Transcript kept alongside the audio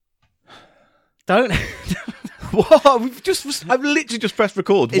Don't. What? I've literally just pressed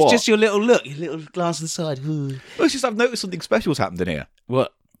record. It's What? just your little look, your little glance to the side. Ooh. Well, it's just I've noticed something special's happened in here.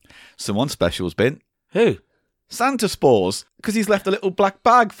 What? Someone special's been Who? Santa Spores, because he's left a little black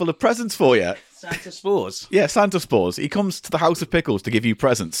bag full of presents for you. Santa Spores. Yeah, Santa Spores. He comes to the House of Pickles to give you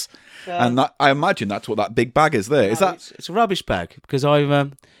presents. And I imagine that's what that big bag is there. Is that? It's a rubbish bag because I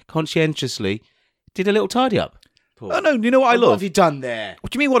conscientiously did a little tidy up. Paul. Oh, no, you know what I What love? have you done there?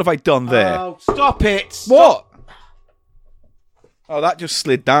 What do you mean, what have I done there? Oh, stop it. What? Oh, that just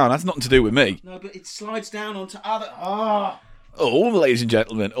slid down. That's nothing to do with me. No, but it slides down onto other... Oh. Oh, ladies and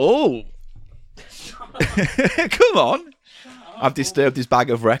gentlemen. Oh. Come on. I've disturbed his bag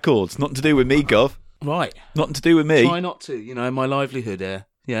of records. Nothing to do with me, Gov. Right. Nothing to do with me. Try not to, my livelihood there.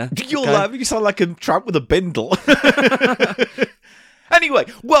 Yeah. You're Okay. laughing. You sound like a tramp with a bindle. Anyway,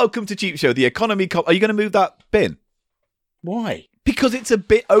 welcome to Cheap Show, the economy... Are you going to move that bin? Why? Because it's a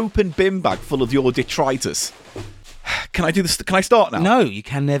bit open bin bag full of your detritus. Can I do this? Can I start now? No, you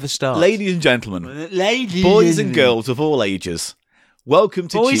can never start. Ladies and gentlemen, Ladies. boys and girls of all ages, welcome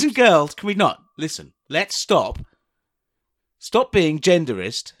to Boys Cheap... and girls, can we not? Listen, let's stop. Stop being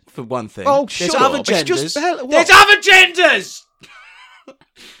genderist, for one thing. Oh, There's shut other up. It's genders. just- what? There's other genders!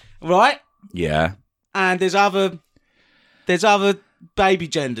 Right? Yeah, And there's other baby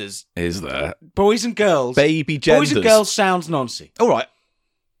genders. is there? Boys and girls. Baby genders. Boys and girls sounds nonsense. All right.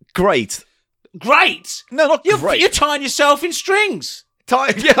 Great. Great! No, not great. You're tying yourself in strings.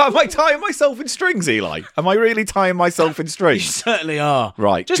 Am I tying myself in strings, Eli? Am I really tying myself in You strings? certainly are.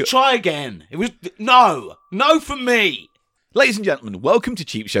 Right. Just Good. try again. It was... No from me. Ladies and gentlemen, welcome to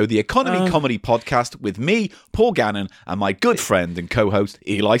Cheap Show, the economy comedy podcast with me, Paul Gannon, and my good friend and co-host,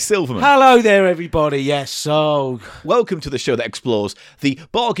 Eli Silverman. Hello there, everybody. Yes, so... Welcome to the show that explores the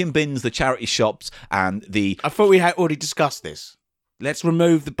bargain bins, the charity shops, and the... I thought we had already discussed this. Let's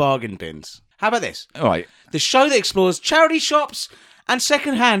remove the bargain bins. How about this? All right. The show that explores charity shops and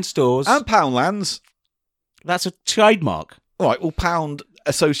second-hand stores. And Poundlands. That's a trademark. All right, all pound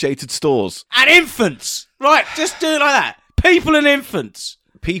associated stores. And infants. Right, just do it like that. People and infants.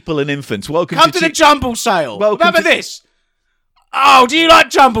 People and infants. Welcome Come to the jumble sale. Welcome Remember to- this. Oh, do you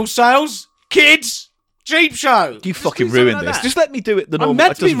like jumble sales? Kids? Cheap show. You Just fucking do something ruined like this. that. Just let me do it the normal... I'm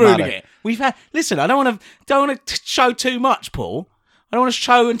meant to be doesn't ruining matter. it. We've had... Listen, I don't want to show too much, Paul. I don't want to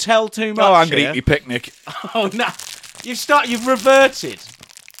show and tell too much. Oh, I'm going to here. eat your picnic. Oh no! You've reverted.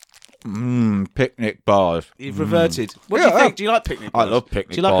 Picnic bars. You've reverted. What do you Yeah. think? Do you like picnic I bars? love picnic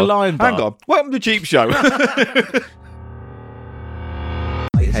Do you like bars. a lion bar? Hang on. Welcome to Cheap Show.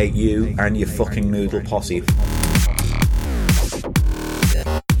 I hate you and your fucking noodle posse.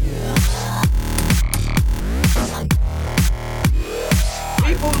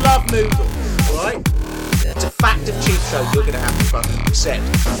 People love noodles, right? It's a fact of cheap show you're going to have to fucking accept.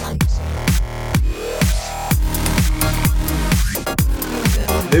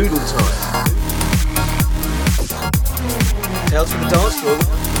 Noodle time. Tales from the dance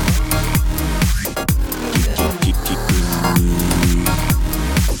floor.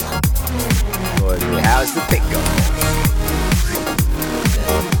 How's the pick going?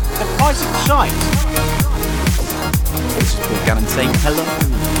 The price of shite. This is Paul Gannon saying hello.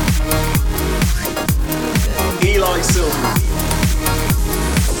 Eli Silverman.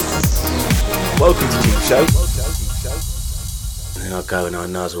 Welcome to Cheap Show. And I go and I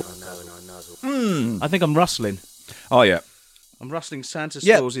nuzzle. I think I'm rustling. Oh, yeah. I'm rustling Santa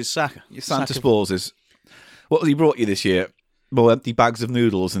Yeah. Spores' sack. Your Santa sack of- Spores is... What has he brought you this year? More empty bags of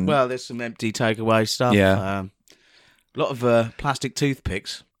noodles and... Well, there's some empty takeaway stuff. Yeah. A lot of plastic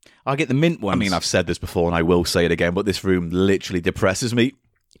toothpicks. I get the mint ones. I mean, I've said this before and I will say it again, but this room literally depresses me.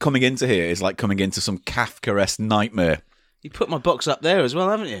 Coming into here is like coming into some Kafkaesque nightmare. You put my box up there as well,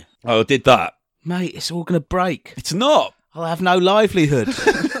 haven't you? Oh, I did that. Mate, it's all going to break. It's not. I'll have no livelihood.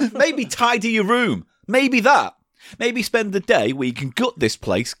 Maybe tidy your room. Maybe that. Maybe spend the day where you can gut this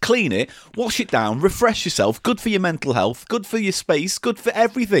place, clean it, wash it down, refresh yourself. Good for your mental health, good for your space, good for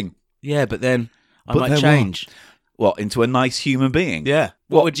everything. Yeah, but then I But might then change. What, into a nice human being? Yeah.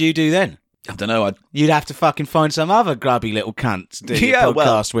 What would you do then? I don't know. You'd have to fucking find some other grubby little cunt to do Yeah, your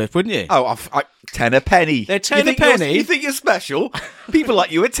well- podcast with, wouldn't you? Ten a penny. They're ten You a think you're- penny? You think you're special? People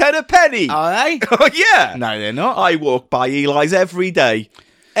like you are 10 a penny. Are they? Oh, yeah. No, they're not. I walk by Eli's every day.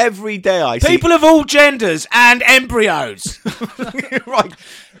 Every day I see... People of all genders and embryos. Right.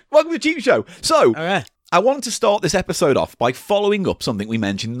 Welcome to Cheap Show. So, Okay. I wanted to start this episode off by following up something we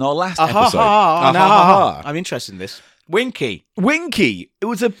mentioned in our last Aha, episode. ha, Aha, no, ha, ha. I'm interested in this. Winky. Winky. It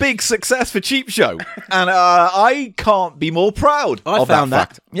was a big success for Cheap Show, and I can't be more proud I of found that.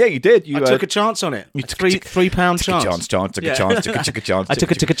 fact. Yeah, you did. You I took a chance on it. you A took £3 chance. took a chance. I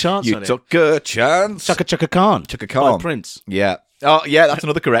took a chance You on it. took a chance. Chaka Khan. Chaka Khan. By Prince. Yeah. Oh, yeah, that's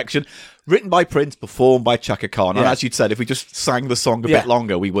another correction. Written by Prince, performed by Chaka Khan. And Yeah. as you'd said, if we just sang the song a Yeah. bit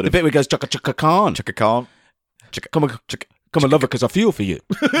longer, we would The have... bit where it goes Chaka Khan. Chaka Khan. Come on, lover, because I feel for you.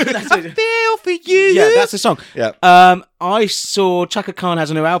 I feel for you. Yeah, that's the song. Yeah. I saw Chaka Khan has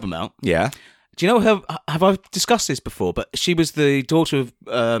a new album out. Yeah. Do you know her? Have I discussed this before? But she was the daughter of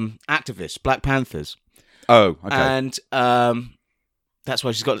activists, Black Panthers, Oh, okay. and that's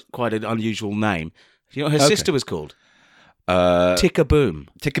why she's got quite an unusual name. Do you know what her Okay. sister was called? Uh, Ticka Boom.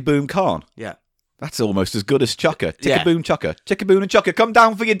 Tickaboom Khan. Yeah, That's almost as good as Chaka. Yeah. Tickaboom Chaka. Tickaboom and Chaka, come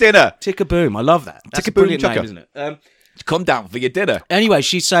down for your dinner. Ticka Boom. I love that. That's Ticka a Boom brilliant Chaka. name, isn't it? Come down for your dinner. Anyway,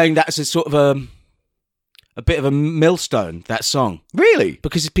 she's saying that's a sort of a bit of a millstone, that song, Really?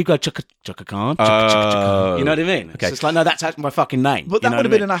 because people go Chaka Khan, Chaka. You know what I mean? Okay. So it's like, no, that's actually my fucking name. But You that know would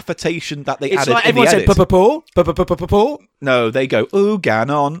have what I been mean? an affectation that they It's added like in the everyone said, edit. Paul. No, they go, ooh,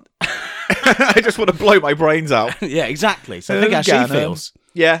 Ganon. I just want to blow my brains out. Yeah, exactly. So I think how she Ganon. feels.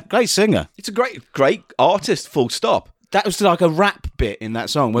 Yeah. Great singer. It's a great artist, full stop. That was like a rap bit in that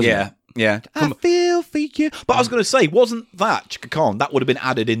song, wasn't it? Yeah. I feel for you. But I was going to say, wasn't that Chaka Khan? That would have been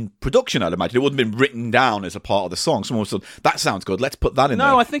added in production, I'd imagine. It wouldn't have been written down as a part of the song. Someone said, that sounds good. Let's put that in there.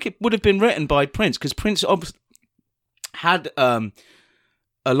 No, I think it would have been written by Prince, because Prince had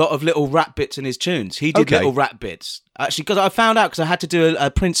a lot of little rap bits in his tunes. He did Okay. little rap bits. Actually, because I found out, because I had to do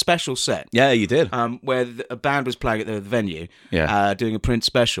a Prince special set. Yeah, you did. Where a band was playing at the venue, Yeah. doing a Prince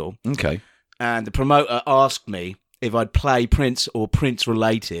special, Okay. and the promoter asked me if I'd play Prince or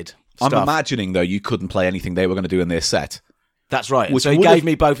Prince-related stuff. I'm imagining, though, you couldn't play anything they were going to do in their set. That's right. And Which so he would gave have-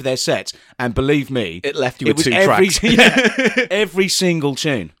 me both of their sets, and believe me, It left you with was two every, tracks. yeah, every single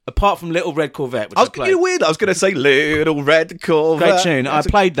tune, apart from Little Red Corvette, which I, I was played. you're weird. I was going to say Little Red Corvette. Great tune. I That's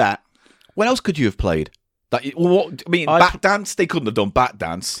a- played that. When else could you have played? What, I mean, I- Bat Dance? They couldn't have done Bat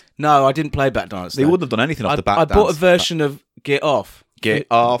Dance. No, I didn't play Bat Dance. They though. wouldn't have done anything off the Bat I Dance. bought a version of Get Off. Get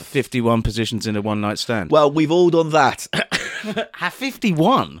Off. 51 positions in a one night stand. Well, we've all done that.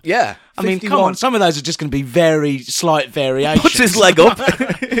 51? Yeah. I mean, 51. come on. Some of those are just going to be very slight variations. Puts his leg up,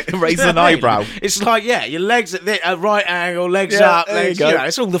 raises an eyebrow. It's like, yeah, your legs at the right angle, legs Yeah, up, there you legs, go.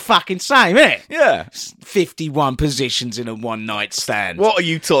 it's all the fucking same, isn't it? Yeah. 51 positions in a one night stand. What are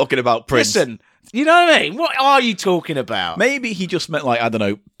you talking about, Prince? Listen, you know what I mean? What are you talking about? Maybe he just meant, like, I don't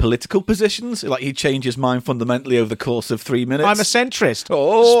know, political positions. Like he'd change his mind fundamentally over the course of 3 minutes. I'm a centrist.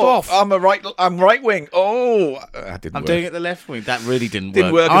 Oh, Spoff. I'm right wing. Oh, that didn't I'm work. doing it the left wing. That really didn't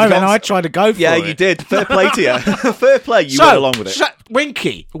Didn't work. work as a I concept. tried to go for Yeah, it. you did. Fair play to you. Fair play. You went along with it.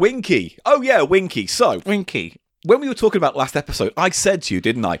 Winky. Winky. Oh yeah, Winky. So Winky. when we were talking about last episode, I said to you,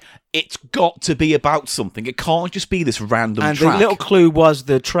 didn't I? It's got to be about something. It can't just be this random And track. the little clue was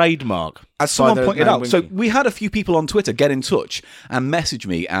the trademark. As someone by the pointed name out, so Winky. we had a few people on Twitter get in touch and message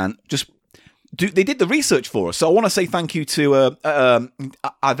me and just they did the research for us. So I want to say thank you to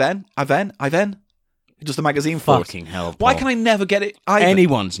Ivan, who does the magazine for us. Fucking hell, Why Paul. can I never get it? Ivan.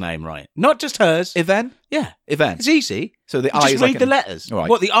 Anyone's name right. Not just hers. Ivan? Yeah. Ivan. It's easy. So the You I just is read like the an- letters. All right.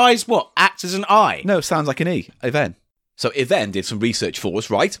 What, the I's what? Acts as an I. No, sounds like an E. Ivan. So Ivan did some research for us,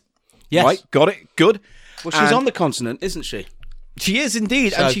 right? Yes. Right, got it. Good. Well, she's And- on the continent, isn't she? She is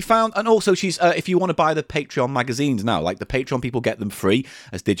indeed, So- and she found, and also she's. If you want to buy the Patreon magazines now, like the Patreon people get them free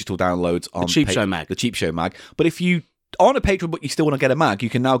as digital downloads on Cheap Show mag. the Cheap Show mag. But if you aren't a patron but you still want to get a mag, you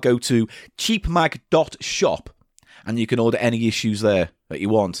can now go to cheapmag.shop and you can order any issues there that you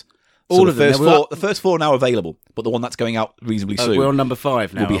want. All the of them. first Now, we're four, the first four are now available, but the one that's going out reasonably soon We're on number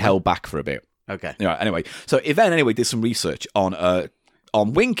 5 now. will be aren't we? held back for a bit. Okay. Yeah. Anyway, so Yvonne anyway did some research on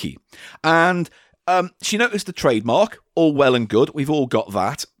Winky, and she noticed the trademark. All well and good. We've all got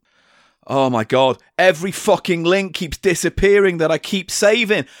that. Oh my god! Every fucking link keeps disappearing that I keep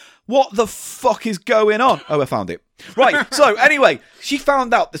saving. What the fuck is going on? Oh, I found it. Right. So anyway, she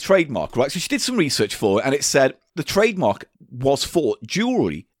found out the trademark. Right. So she did some research for it, and it said the trademark was for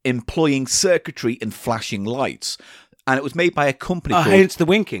jewelry employing circuitry and flashing lights. And it was made by a company called... Hence the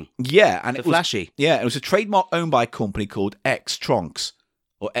winking. Yeah, and The it was flashy. Yeah, it was a trademark owned by a company called X-Tronx,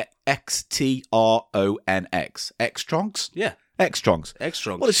 or X-T-R-O-N-X. X-Tronx? Yeah. X-Tronx.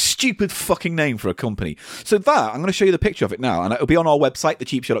 X-Tronx. What a stupid fucking name for a company. So that, I'm going to show you the picture of it now, and it'll be on our website,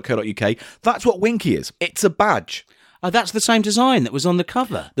 thecheapshow.co.uk. That's what Winky is. It's a badge. Oh, that's the same design that was on the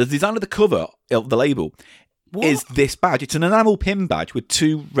cover. The design of the cover of the label is this badge. It's an enamel pin badge with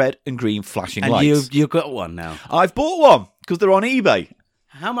 2 red and green flashing And lights. you've got one now. I've bought one because they're on eBay.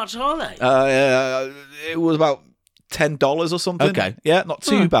 How much are they? It was about $10 or something. Okay. Yeah, not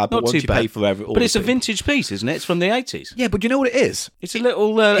too bad, but not once too you bad. pay for all But it's the a vintage piece, isn't it? It's from the 80s. Yeah, but you know what it is? It's a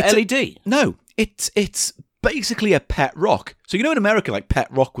little It's a- LED. No, it's basically a pet rock. So you know in America, like pet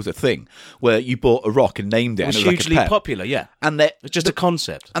rock was a thing where you bought a rock and named it, It was and it was hugely like a pet. popular, yeah. And they It's just a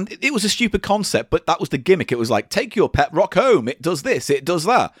concept. and it was a stupid concept, but that was the gimmick. It was like, take your pet rock home. It does this, it does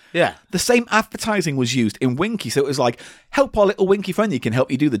that. Yeah. The same advertising was used in Winky, so it was like, help our little Winky friend. He can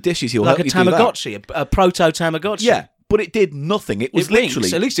help you do the dishes. He'll Like help a you do that. Tamagotchi, a proto-Tamagotchi. Yeah, but it did nothing. It was It winks.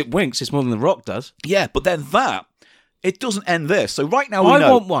 literally At least it winks. It's more than the rock does. yeah. But then that it doesn't end there. So right now we I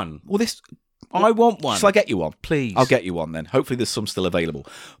know. want one. Well, this. I want one. Shall I get you one? Please. I'll get you one then. Hopefully there's some still available.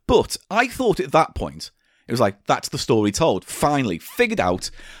 But I thought at that point, it was like, that's the story told. Finally, figured out.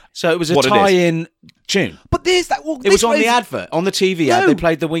 So it was a what it is. tie-in tune. But there's that. Well, It was this on the is- advert. On the TV ad, No. they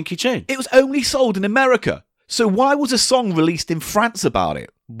played the Winky tune. It was only sold in America. So why was a song released in France about it?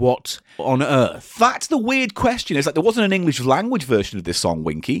 What on earth? That's the weird question. It's like there wasn't an English language version of this song,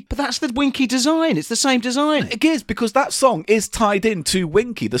 Winky. But that's the Winky design. It's the same design. It is, because that song is tied into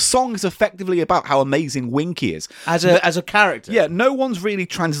Winky. The song is effectively about how amazing Winky is. As a character. Yeah, no one's really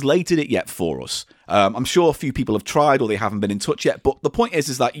translated it yet for us. I'm sure a few people have tried or they haven't been in touch yet. But the point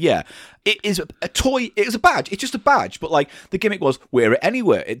is that, yeah, it is a toy. It is a badge. It's just a badge. But like the gimmick was, wear it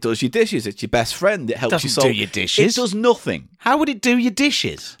anywhere. It does your dishes. It's your best friend. It helps you Doesn't solve. do your dishes. It does nothing. How would it do your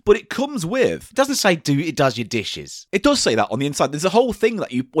dishes? But it comes with. It doesn't say it does your dishes. It does say that on the inside. There's a whole thing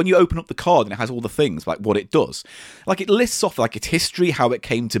that when you open up the card and it has all the things, like what it does. Like it lists off like its history, how it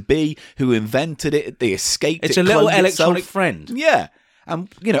came to be, who invented it, they escaped It's it. a little cloned electronic itself. friend. Yeah. And,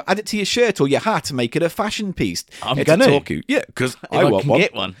 add it to your shirt or your hat to make it a fashion piece. I'm It's gonna. a talkie. Yeah, because I I want can one.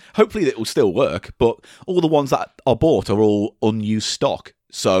 get one. Hopefully it will still work, but all the ones that are bought are all unused stock.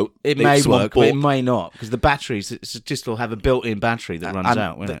 So It if may someone work, but it bought- may not, because the batteries will have a built-in battery that runs and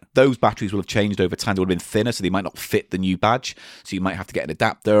out, won't it? those batteries will have changed over time. They would have been thinner, so they might not fit the new badge. So you might have to get an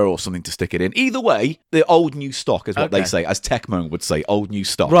adapter or something to stick it in. Either way, the old new stock is what they Okay. say, as Tecmo would say, old new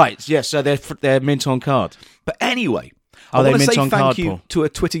stock. Right, yes, so they're mint on card. But anyway, Are I they want to mint say on thank card, you Paul? to a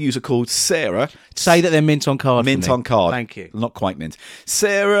Twitter user called Sarah. Say that they're mint on card. Mint for me. on card. Thank you. Not quite mint.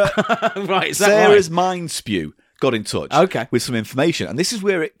 Sarah. Right, is that Sarah's right? Mind Spew got in touch Okay. with some information, and this is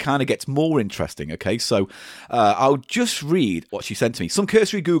where it kind of gets more interesting. Okay, so I'll just read what she sent to me. Some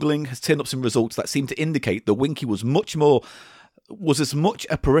cursory googling has turned up some results that seem to indicate the Winky was as much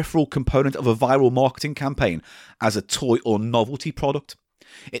a peripheral component of a viral marketing campaign as a toy or novelty product.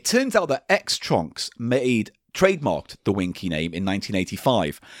 It turns out that X-Tronx trademarked the Winky name in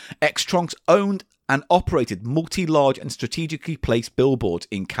 1985. X-Tronx owned and operated multi-large and strategically placed billboards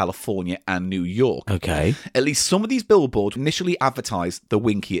in California and New York. Okay. At least some of these billboards initially advertised the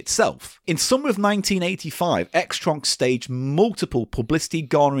Winky itself. In summer of 1985, X-Tronx staged multiple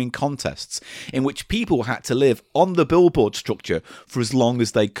publicity-garnering contests in which people had to live on the billboard structure for as long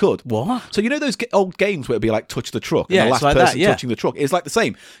as they could. What? So you know those old games where it'd be like touch the truck, Yeah, and the it's last like that, person yeah. touching the truck? It's like the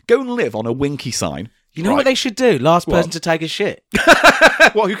same. Go and live on a Winky sign. You know right? what they should do? Last person What? to take a shit.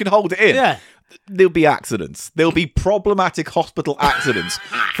 Well, who can hold it in? Yeah. There'll be accidents. There'll be problematic hospital accidents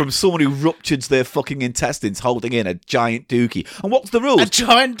from someone who ruptured their fucking intestines holding in a giant dookie. And what's the rules? A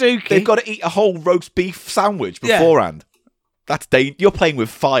giant dookie. They've got to eat a whole roast beef sandwich Yeah. beforehand. That's you're playing with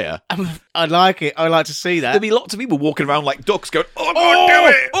fire. I like it. I like to see that. There'll be lots of people walking around like ducks going, oh, God,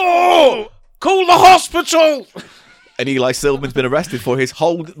 do it! Oh! Call the hospital! And Eli Silverman's been arrested for his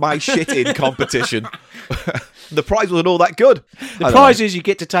hold my shit in competition. The prize wasn't all that good. The prize is you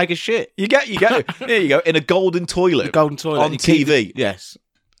get to take a shit. You get it. There you go. In a golden toilet. The golden toilet. On You keep TV. it- Yes.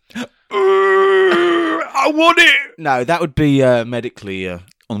 I want it! No, that would be medically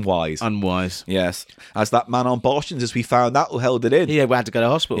Unwise. unwise. Yes. As that man on Boston's, as we found out, who held it in. He had to go to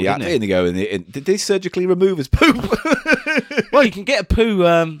hospital, He had didn't to he? in the go. Did they surgically remove his poop? Well, you can get a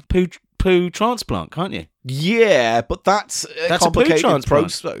poo transplant, can't you? Yeah, but that's a That's a poo complicated transplant.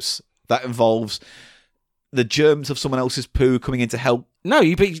 process. That involves the germs of someone else's poo coming in to help. No,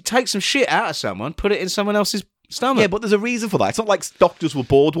 you take some shit out of someone, put it in someone else's stomach. Yeah, but there's a reason for that. It's not like doctors were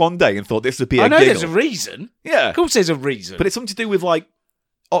bored one day and thought this would be a I know giggle. there's a reason. Yeah, Of course, there's a reason. but it's something to do with like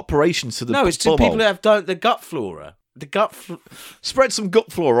operations to the no, it's to bum people hole. that have the gut flora. The gut, Spread some gut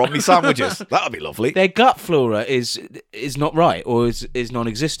flora on me sandwiches. That'd be lovely. their gut flora is not right or is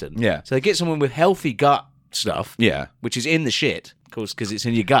non-existent. Yeah. So they get someone with healthy gut stuff, Yeah. which is in the shit, of course, because it's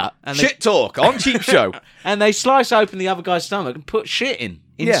in your gut, and Shit talk on Cheap Show. and they slice open the other guy's stomach and put shit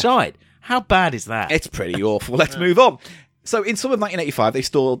inside. How bad is that? It's pretty awful. Let's move on. So in summer of 1985,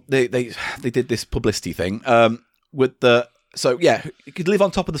 they did this publicity thing with the. So yeah, you could live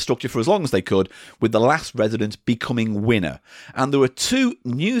on top of the structure for as long as they could, with the last resident becoming winner. And there were 2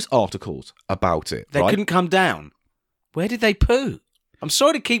 news articles about it. They right? couldn't come down. Where did they poo? I'm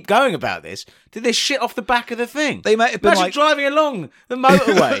sorry to keep going about this. Did they shit off the back of the thing? They might have been Imagine like driving along the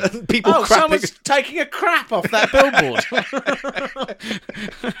motorway. People crapping. Someone's taking a crap off that billboard.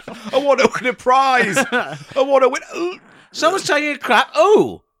 I want to win a prize. I want to win. Someone's taking a crap.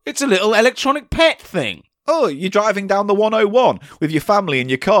 Oh, it's a little electronic pet thing. Oh, you're driving down the 101 with your family in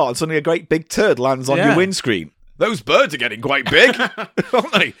your car, and suddenly a great big turd lands on your windscreen. Those birds are getting quite big,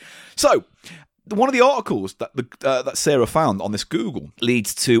 aren't they? So, one of the articles that Sarah found on this Google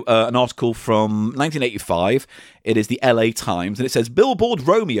leads to an article from 1985. It is the LA Times, and it says, Billboard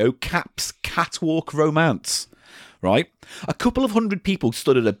Romeo caps catwalk romance. Right? A couple of hundred people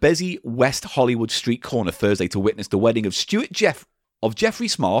stood at a busy West Hollywood street corner Thursday to witness the wedding of Jeffrey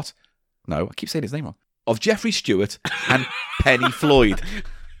Smart. No, I keep saying his name wrong. Of Jeffrey Stewart and Penny Floyd.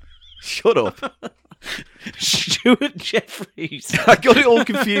 Shut up. Stuart Jeffries. I got it all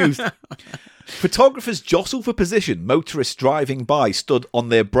confused. Photographers jostled for position. Motorists driving by stood on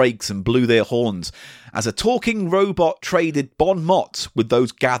their brakes and blew their horns as a talking robot traded bon mots with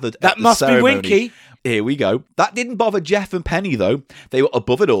those gathered at the ceremony. That must be Winky. Here we go. That didn't bother Jeff and Penny, though. They were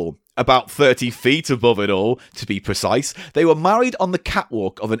above it all. About 30 feet above it all, to be precise. They were married on the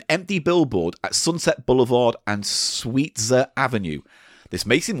catwalk of an empty billboard at Sunset Boulevard and Sweetser Avenue. This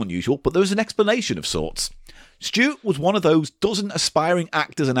may seem unusual, but there was an explanation of sorts. Stewart was one of those dozen aspiring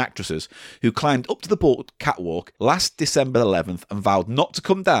actors and actresses who climbed up to the catwalk last December 11th and vowed not to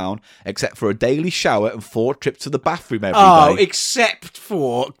come down except for a daily shower and 4 trips to the bathroom every day. Oh, except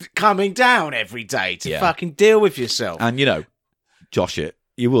for coming down every day to fucking deal with yourself. And, you know, Josh it,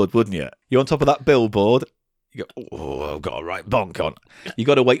 you would, wouldn't you? You're on top of that billboard. You go, oh, I've got a right bonk on. You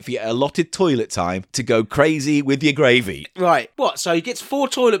got to wait for your allotted toilet time to go crazy with your gravy. Right. What? So he gets 4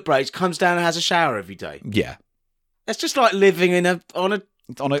 toilet breaks, comes down and has a shower every day. Yeah. That's just like living on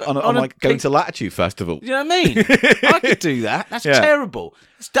going to Latitude Festival. You know what I mean? I could do that. That's terrible.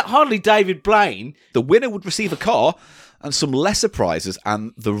 It's hardly David Blaine. The winner would receive a car and some lesser prizes,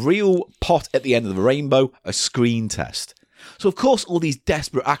 and the real pot at the end of the rainbow, a screen test. So, of course, all these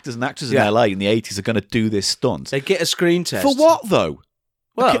desperate actors and actresses in LA in the 80s are going to do this stunt. They get a screen test. For what, though?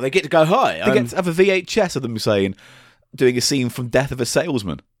 Well, they get to go high. They get to have a VHS of them doing a scene from Death of a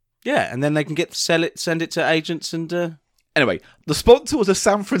Salesman. Yeah, and then they can send it to agents and... Anyway, the sponsor was a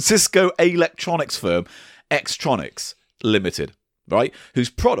San Francisco electronics firm, Xtronics Limited, right?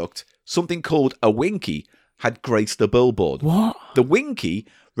 Whose product, something called a Winky, had graced the billboard. What? The Winky,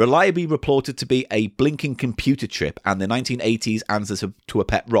 reliably reported to be a blinking computer chip and the 1980s answer to a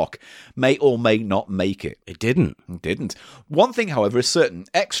pet rock, may or may not make it. It didn't. It didn't. One thing, however, is certain.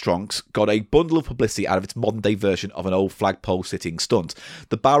 Xtronics got a bundle of publicity out of its modern-day version of an old flagpole-sitting stunt.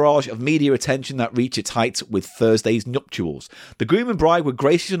 The barrage of media attention that reached its heights with Thursday's nuptials. The groom and bride were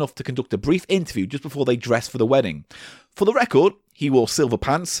gracious enough to conduct a brief interview just before they dressed for the wedding. For the record, he wore silver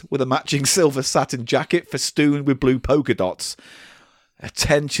pants with a matching silver satin jacket festooned with blue polka dots.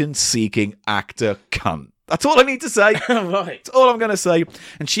 Attention-seeking actor cunt. That's all I need to say. Right. That's all I'm going to say.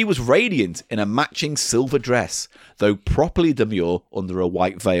 And she was radiant in a matching silver dress, though properly demure under a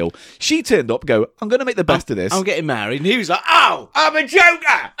white veil. She turned up, I'm going to make the best of this. I'm getting married. And he was like, oh, I'm a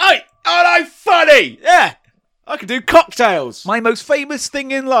joker. hey, Aren't I funny? yeah, I can do cocktails. My most famous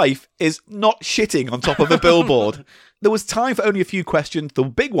thing in life is not shitting on top of a billboard. There was time for only a few questions, the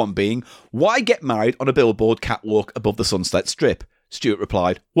big one being, why get married on a billboard catwalk above the Sunset Strip? Stewart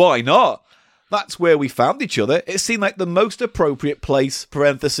replied, why not? That's where we found each other. It seemed like the most appropriate place,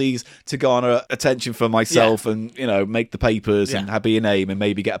 parentheses, to garner attention for myself and, make the papers and be a name and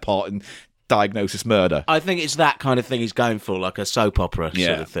maybe get a part in Diagnosis Murder. I think it's that kind of thing he's going for, like a soap opera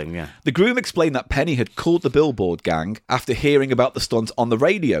sort of thing, yeah. The groom explained that Penny had called the billboard gang after hearing about the stunt on the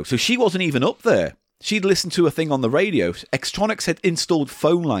radio, so she wasn't even up there. She'd listened to a thing on the radio. Xtronics had installed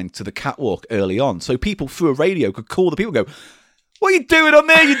phone lines to the catwalk early on, so people through a radio could call the people and go, what are you doing on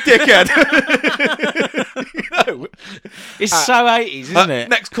there, you dickhead? It's so 80s, isn't it?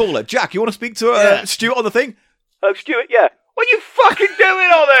 Next caller. Jack, you want to speak to Stuart on the thing? Hello, Stuart, yeah. What are you fucking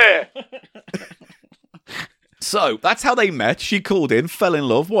doing on there? So, that's how they met. She called in, fell in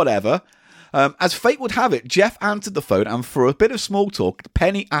love, whatever. As fate would have it, Jeff answered the phone, and for a bit of small talk,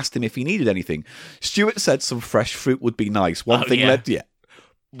 Penny asked him if he needed anything. Stuart said some fresh fruit would be nice. One thing led to...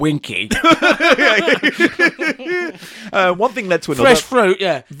 Winky. One thing led to another. Fresh fruit,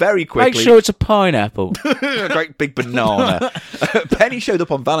 yeah. Very quickly. Make sure it's a pineapple. A great big banana. Penny showed up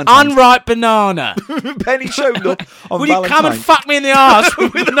on Valentine's. Unripe banana. Penny showed up on Will Valentine's. you come and fuck me in the arse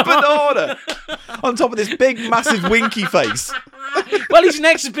with a banana on top of this big, massive winky face. Well, he's an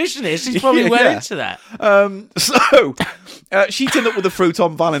exhibitionist. He's probably well Yeah. into that. She turned up with the fruit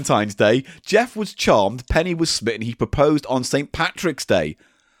on Valentine's Day. Jeff was charmed. Penny was smitten. He proposed on St. Patrick's Day.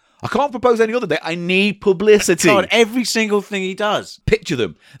 I can't propose any other day. I need publicity. God, every single thing he does. Picture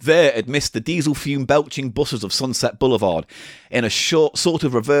them there amidst the diesel fume belching buses of Sunset Boulevard in a short sort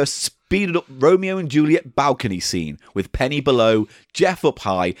of reverse speeded up Romeo and Juliet balcony scene with Penny below, Jeff up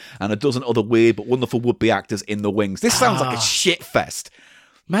high, and a dozen other weird but wonderful would-be actors in the wings. This sounds like a shit fest.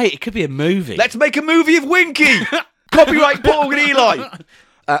 Mate, it could be a movie. Let's make a movie of Winky. Copyright Paul and Eli.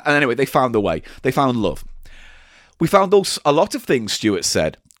 And anyway, they found the way. They found love. We found a lot of things, Stuart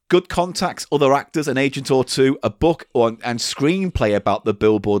said. Good contacts, other actors, an agent or two, a book and screenplay about the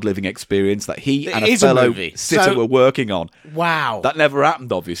Billboard living experience that he and a fellow sitter were working on. Wow. That never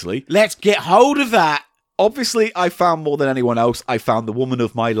happened, obviously. Let's get hold of that. Obviously, I found more than anyone else. I found the woman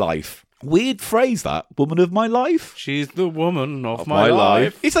of my life. Weird phrase, that. Woman of my life? She's the woman of my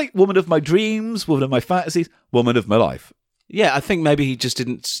life. It's like woman of my dreams, woman of my fantasies, woman of my life. Yeah, I think maybe he just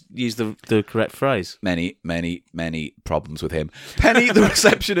didn't use the correct phrase. Many problems with him. Penny, the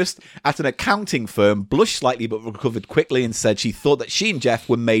receptionist at an accounting firm, blushed slightly but recovered quickly and said she thought that she and Jeff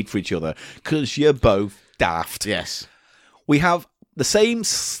were made for each other because you're both daft. Yes. We have the same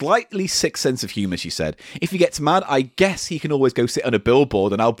slightly sick sense of humour, she said. If he gets mad, I guess he can always go sit on a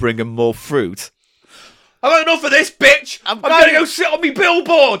billboard and I'll bring him more fruit. I've had enough of this, bitch! I'm going to go sit on me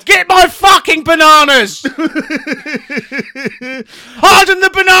billboard! Get my fucking bananas! Harden the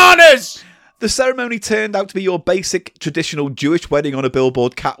bananas! The ceremony turned out to be your basic traditional Jewish wedding on a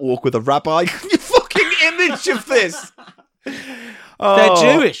billboard catwalk with a rabbi. Your fucking image of this! They're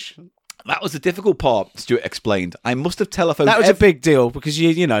Jewish. That was the difficult part, Stuart explained. I must have telephoned... That was a big deal because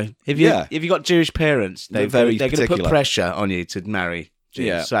you know if you Yeah. got Jewish parents, they're going to put particular. pressure on you to marry Jews.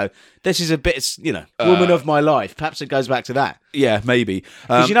 Yeah. So this is a bit, woman of my life. Perhaps it goes back to that. Yeah, maybe.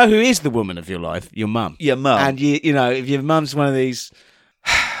 Because you know who is the woman of your life? Your mum. Your mum. And you know, if your mum's one of these...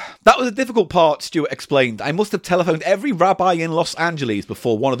 That was a difficult part, Stuart explained. I must have telephoned every rabbi in Los Angeles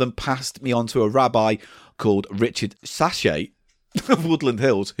before one of them passed me on to a rabbi called Richard Sachet of Woodland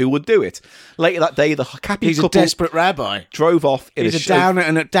Hills, who would do it. Later that day, the happy He's couple a desperate rabbi. drove off in He's a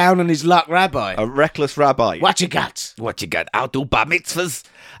down on his luck rabbi. a reckless rabbi. What you got? What you got? I'll do bar mitzvahs.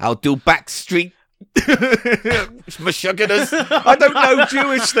 I'll do backstreet. Meshuggahs. I don't know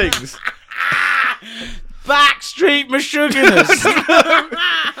Jewish things. Backstreet Meshuggahs.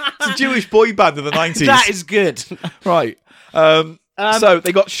 It's a Jewish boy band of the 90s. That is good. Right. So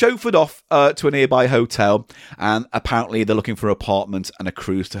they got chauffeured off to a nearby hotel, and apparently they're looking for an apartment and a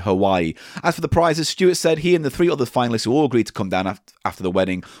cruise to Hawaii. As for the prizes, Stuart said he and the three other finalists who all agreed to come down after the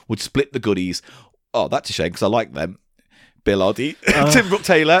wedding would split the goodies. Oh, that's a shame, because I like them. Bill Oddie, Tim Brooke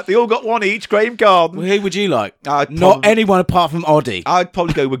Taylor, they all got one each. Graham Garden. Well, who would you like? I'd Not probably- anyone apart from Oddie. I'd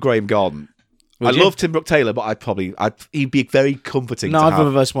probably go with Graham Garden. I you? love Tim Brooke Taylor, but he'd be very comforting to Neither have.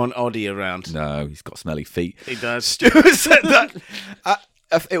 of us want Oddie around. No, he's got smelly feet. He does. Stuart said that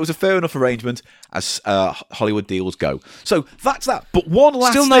it was a fair enough arrangement as Hollywood deals go. So that's that. But one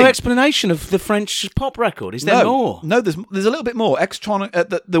last Still thing. no explanation of the French pop record. Is there more? No, there's a little bit more. Extron,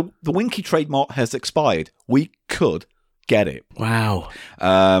 the Winky trademark has expired. We could get it. Wow.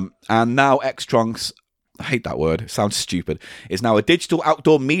 And now Extron's, I hate that word, it sounds stupid, is now a digital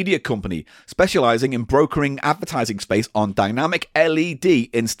outdoor media company specialising in brokering advertising space on dynamic LED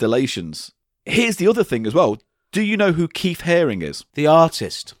installations. Here's the other thing as well. Do you know who Keith Haring is? The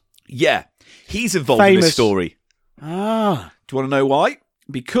artist. Yeah, he's involved in Famous. this story. Ah. Do you want to know why?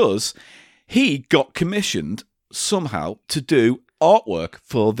 Because he got commissioned somehow to do artwork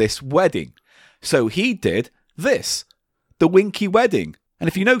for this wedding. So he did this, the Winky Wedding. And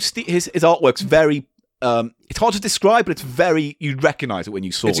if you know his artwork's very... it's hard to describe, but it's very... You'd recognise it when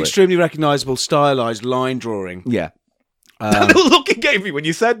you saw It's it. extremely recognisable, stylised line drawing. Yeah. That little look you gave me when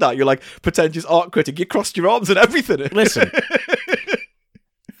you said that. You're like, pretentious art critic. You crossed your arms and everything. Listen.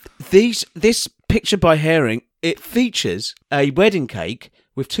 This picture by Haring, it features a wedding cake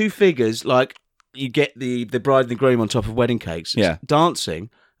with two figures, like you get the bride and the groom on top of wedding cakes, Yeah. dancing.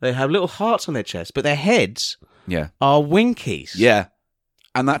 They have little hearts on their chests, but their heads Yeah. are Winkies. Yeah.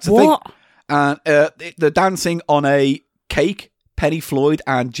 And that's the What? thing. And they're dancing on a cake. Penny Floyd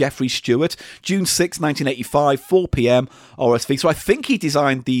and Jeffrey Stewart, June 6, 1985, 4 p.m. RSV. So I think he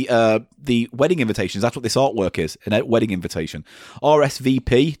designed the wedding invitations. That's what this artwork is, a wedding invitation.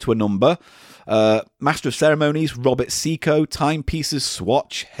 RSVP to a number. Master of Ceremonies, Robert Seco. Timepieces,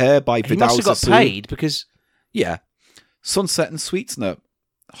 swatch. Hair by He Vidal must have got Sassoon. paid because... Yeah. Sunset and Sweetener,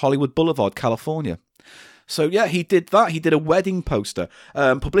 Hollywood Boulevard, California. So yeah, he did that. He did a wedding poster,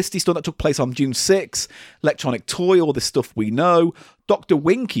 publicity stunt that took place on June 6th. Electronic toy, all this stuff we know. Dr.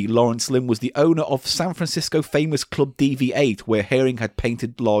 Winky, Lawrence Lim, was the owner of San Francisco famous club DV8, where Herring had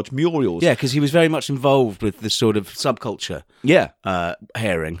painted large murals. Yeah, because he was very much involved with the sort of subculture. Yeah.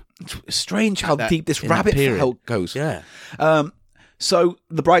 Herring. It's strange how deep this in that rabbit period. hole goes. Yeah. So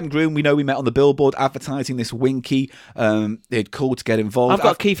the bride and groom, we know we met on the billboard advertising this Winky. They'd called to get involved. I've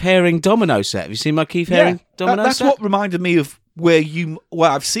got a Keith Haring domino set. Have you seen my Keith Haring domino that's set? what reminded me of where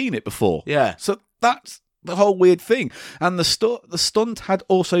I've seen it before. Yeah. So that's the whole weird thing. And the stunt had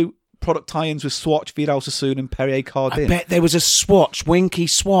also product tie-ins with Swatch, Vidal Sassoon, and Perrier Cardin. I bet there was a swatch, Winky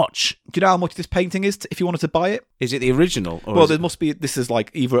swatch. Do you know how much this painting is if you wanted to buy it? Is it the original? Or Well, is there it... must be. This is like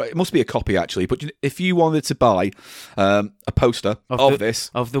it must be a copy actually. But if you wanted to buy a poster of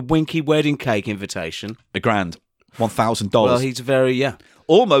this, of the Winky wedding cake invitation, $1,000, $1,000. well, he's very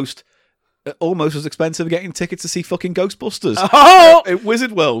almost as expensive as getting tickets to see fucking Ghostbusters Oh! at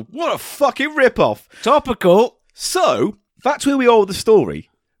Wizard World. What a fucking rip-off. Topical. So that's where we are with the story.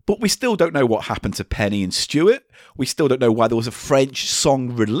 But we still don't know what happened to Penny and Stuart. We still don't know why there was a French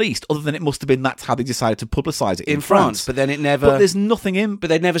song released, other than it must have been that's how they decided to publicise it in France. But then it never. But there's nothing in. But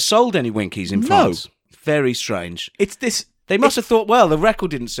they never sold any Winkies in No. France. Very strange. It's this. They must have thought, well, the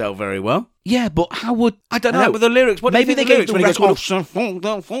record didn't sell very well. Yeah, but how would I don't And know? that with the lyrics. What Maybe do you they think gave the lyrics the when he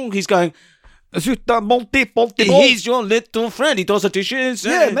goes, he's going, he's your little friend. He does the dishes.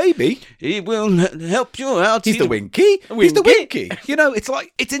 Yeah, maybe. He will help you out. He's the Winky. He's the Winky. Winky. You know,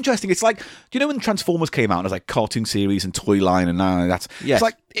 it's interesting. It's like, do you know when Transformers came out and it was like cartoon series and toy line and that's Yes. It's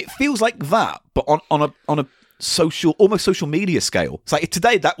like it feels like that, but on a almost social media scale. It's like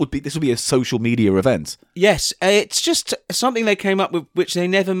today this would be a social media event. Yes, it's just something they came up with, which they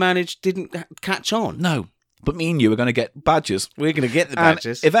never didn't catch on. No, but me and you are going to get badges. We're going to get the And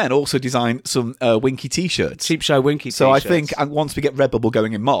badges. Yvonne also designed some Winky t-shirts. Cheap Show Winky So I t-shirts. think once we get Redbubble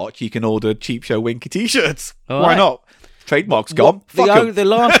going in March, you can order Cheap Show Winky t-shirts. All Why right. not? Trademark's gone. The, Fuck 'em. the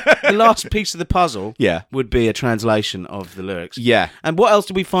last piece of the puzzle Yeah. would be a translation of the lyrics. Yeah. And what else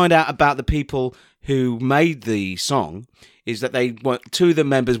did we find out about the people who made the song? Is that two of the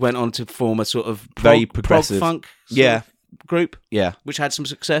members went on to form a sort of Very prog progressive. funk sort Yeah. of group, Yeah. which had some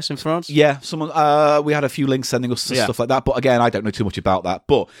success in France. Yeah, someone. We had a few links sending us stuff like that, but again, I don't know too much about that.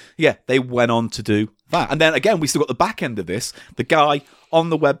 But yeah, they went on to do that, and then again, we still got the back end of this. The guy on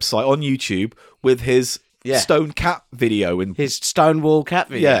the website on YouTube with his stone cat video and His Stonewall cat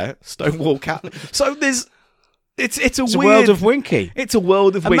video. Stonewall cat. So there's, it's a It's a weird world of Winky. It's a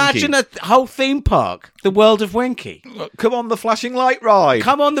world of Imagine Winky. a whole theme park, the world of Winky. Come on the flashing light ride.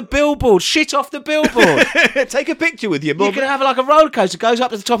 Come on the billboard, shit off the billboard. Take a picture with your You mum. can have like a roller coaster goes up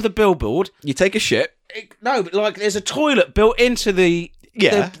to the top of the billboard. You take a shit. No, but like there's a toilet built into the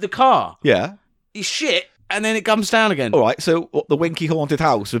car. Yeah. You shit, and then it comes down again. All right, so what the Winky haunted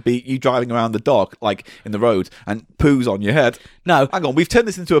house would be you driving around the dock, like in the road, and poos on your head. No. Hang on, we've turned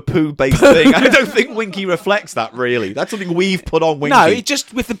this into a poo-based thing. I don't think Winky reflects that, really. That's something we've put on Winky. No, it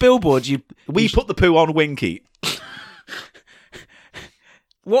just with the billboard, we put the poo on Winky.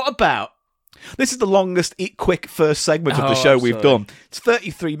 What about? This is the longest, quick first segment of the show we've sorry. done. It's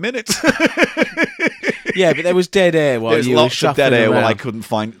 33 minutes. Yeah, but there was dead air while There's you were lots of shuffling dead air while around. I couldn't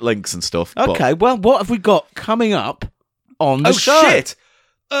find links and stuff. but- Okay, well, what have we got coming up on the Oh, show? shit.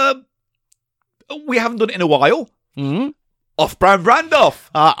 We haven't done it in a while. Hmm? Off-brand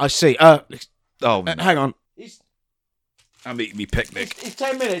Randolph. I see. Oh, Hang on. I'm eating me picnic. It's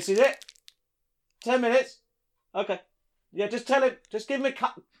 10 minutes, is it? 10 minutes? Okay. Yeah, just tell him. Just give him a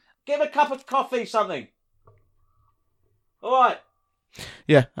cup. Give him a cup of coffee, something. All right.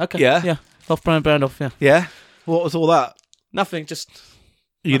 Yeah. Okay. Yeah. Yeah. Off-brand off. Yeah. Yeah? What was all that? Nothing. Just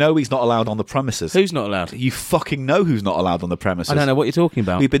You know he's not allowed on the premises. who's not allowed? You fucking know who's not allowed on the premises. I don't know what you're talking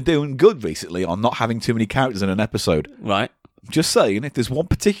about. We've been doing good recently on not having too many characters in an episode. Right. Just saying, if there's one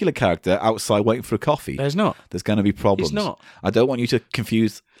particular character outside waiting for a coffee, There's not. there's going to be problems. It's not. I don't want you to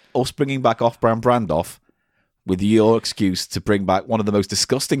confuse us bringing back off-brand Brandoff with your excuse to bring back one of the most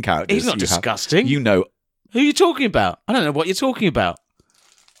disgusting characters. He's not you have. disgusting. You know. Who are you talking about? I don't know what you're talking about.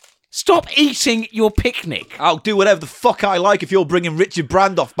 Stop eating your picnic. I'll do whatever the fuck I like if you're bringing Richard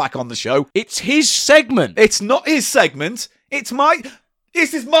Brandoff back on the show. It's his segment. It's not his segment. It's my...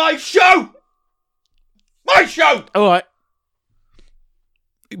 This is my show! My show! All right.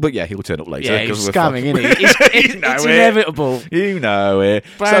 But yeah, he'll turn up later. Yeah, he's 'cause we're scamming, fucking- isn't he? It's You know it's it. inevitable. You know it.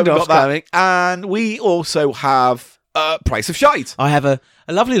 Brandoff's we've got that. coming. And we also have Price of Shite. I have a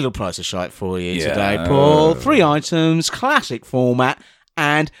lovely little price of shite for you Yeah. today, Paul. 3 items, classic format,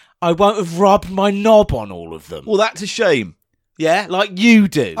 and I won't have rubbed my knob on all of them. Well, that's a shame. Yeah, like you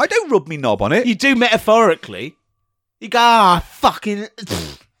do. I don't rub me knob on it. You do metaphorically. You go, fucking...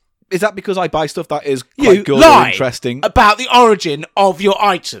 Is that because I buy stuff that is You quite good lie or interesting? about the origin of your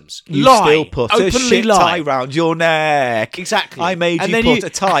items. You lie. still put a Openly shit lie. tie round your neck. Exactly. I made And you then put a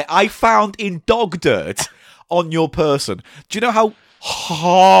tie I found in dog dirt on your person. Do you know how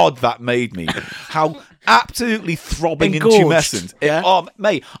hard that made me? How absolutely throbbing Engorged. intumescent. Yeah. Oh,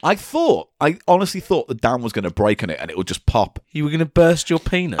 mate, I honestly thought the dam was going to break on it and it would just pop. You were going to burst your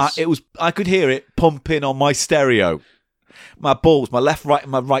penis. I could hear it pumping on my stereo. My balls, my left, right,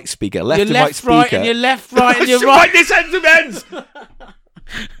 and my right speaker. Left your and right left, speaker. right, and your left, right, and your Right right. this ends of ends.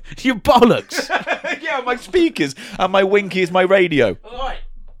 Your bollocks. Yeah, my speakers and my winky is my radio. All right,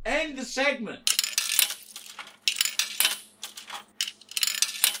 end the segment.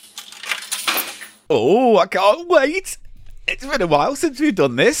 Oh, I can't wait. It's been a while since we've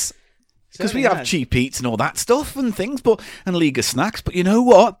done this. Because we Certainly have has. cheap eats and all that stuff and things, and League of Snacks. But you know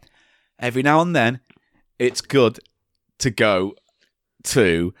what? Every now and then, it's good to go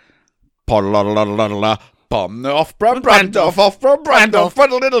to Bomb off brand off brand off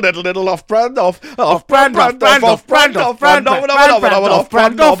little off brand off brand off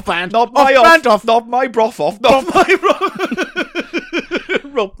not my off not my broth off not my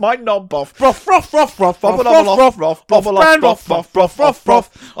rub my knob off Ruff, ruff, ruff, ruff, ruff, bubble ruff, off ruff, bubble brand off off, rough rough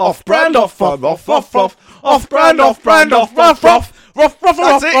rough off brand off rough rough rough off brand off, rough, rough, rough, rough, that's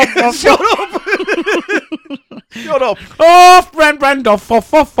rough, it rough, shut up shut up off brand off,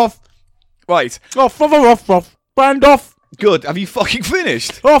 off, right off, brand off, good have you fucking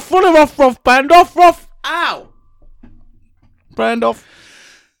finished off, brand off, ow, brand off.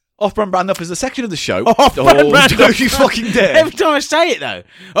 Off-brand brand off is a section of the show. Off-brand brand don't off. you fucking dare. Every time I say it though,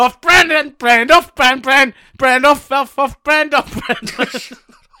 off brand off, brand off, brand off.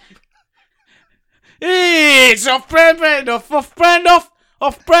 It's off brand off, brand off,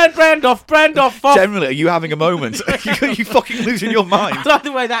 brand off. Generally, are you having a moment? Are you fucking losing your mind? I like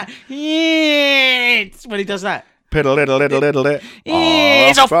the way that it's when he does that. Piddle, little.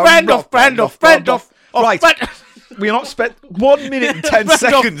 It's off brand off. Right. We are not spent 1 minute and 10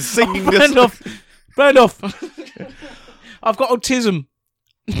 seconds singing this. Brand off. I've got autism.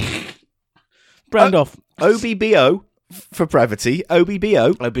 Brand off. OBBO, for brevity,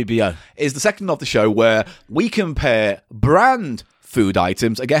 OBBO. is the section of the show where we compare brand food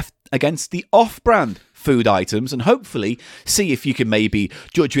items against the off-brand food items and hopefully see if you can maybe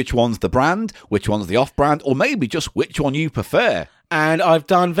judge which one's the brand, which one's the off-brand, or maybe just which one you prefer. And I've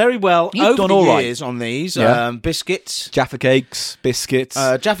done very well You've over done the all right. years on these. Yeah. Biscuits. Jaffa cakes, biscuits.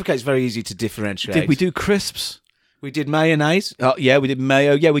 Jaffa cake's very easy to differentiate. Did we do crisps? We did mayonnaise. Yeah, we did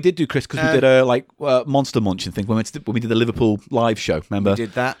mayo. Yeah, we did do crisps because we did a Monster Munch and thing when we did the Liverpool live show. Remember? We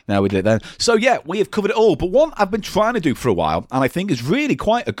did that. No, we did it then. So yeah, we have covered it all. But one I've been trying to do for a while, and I think is really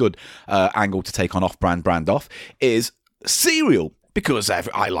quite a good angle to take on brand off, is cereal. Because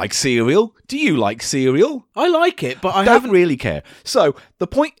I like cereal. Do you like cereal? I like it, but I don't haven't. really care. So the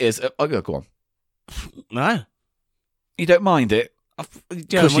point is, go on. No. You don't mind it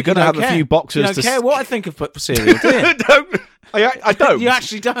because you're You going to don't have a care. few boxes. You don't care what I think of cereal, do you? Don't. I don't. You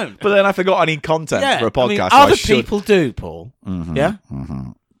actually don't. But then I forgot I need content for a podcast. I mean, so other I should. people do, Paul. Yeah?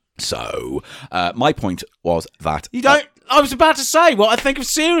 So my point was that You don't. I was about to say what I think of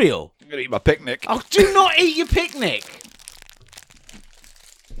cereal. I'm going to eat my picnic. Oh, do not eat your picnic.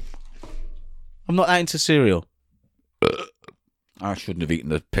 I'm not that into cereal. I shouldn't have eaten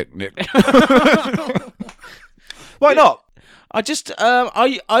the picnic. Why not? I just,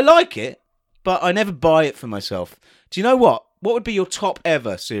 I like it, but I never buy it for myself. Do you know what? What would be your top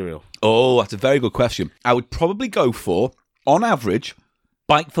ever cereal? Oh, that's a very good question. I would probably go for, on average,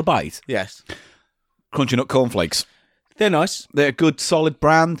 bite for bite, Yes. Crunchy Nut cornflakes. They're nice. They're a good, solid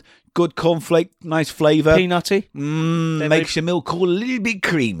brand. Good cornflake, nice flavour. Peanutty. Makes your milk all a little bit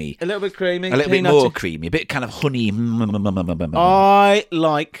creamy. A little bit creamy. A little bit more creamy. A bit kind of honey. I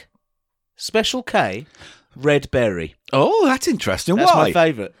like Special K red berry. Oh, that's interesting. That's Why? my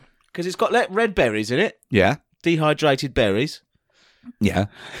favourite. Because it's got red berries in it. Yeah. Dehydrated berries. Yeah.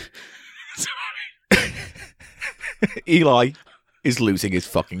 Eli is losing his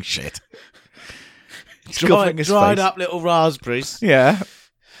fucking shit. Scuffing his Dried face. up little raspberries. Yeah.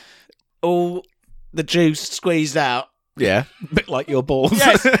 All the juice squeezed out. Yeah. Bit like your balls.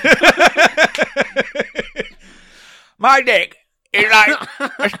 Yes. My dick is like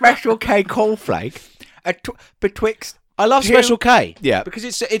a Special K cornflake betwixt. I love Special K. Yeah. Because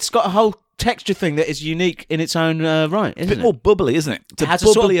it's got a whole texture thing that is unique in its own right, A isn't bit it? more bubbly, isn't it? It's It has a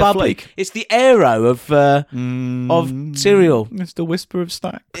sort of bubblier bubbly. flake. It's the aero of cereal. It's the whisper of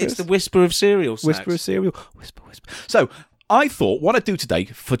snack. It's the whisper of cereal. Whisper of cereal. Whisper. So, I thought what I'd do today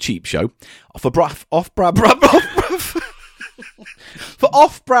for Cheap Show, for off-brand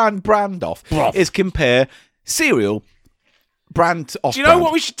brand off, Broth. is compare cereal brand off. Do you know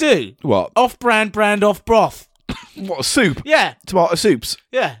what we should do? What? Off-brand, brand off broth. What, soup? Yeah, Tomato soups.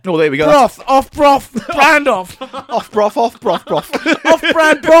 yeah. Oh, there we go. Broth, off broth, brand off. Off broth, off broth, broth.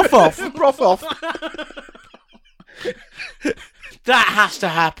 Off-brand broth off. Broth off. That has to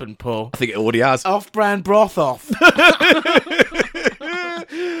happen, Paul. I think it already has. Off-brand broth off. All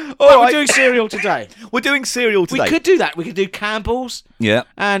We're right. doing cereal today. We're doing cereal today. We could do that. We could do Campbell's Yeah.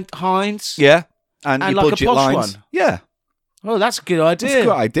 and Heinz. Yeah. And your like a budget posh lines. one. Yeah. Oh, that's a good idea. That's a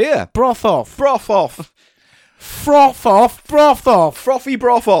good idea. Broth off. Broth off. Froth off. Broth off. Frothy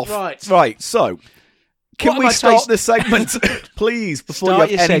broth off. Right. Right. So, can What am we I start taste- this segment, please, before Start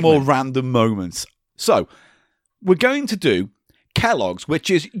you your have any more segment. random moments? So, we're going to do Kellogg's, which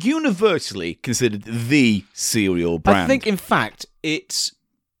is universally considered the cereal brand. I think, in fact, it's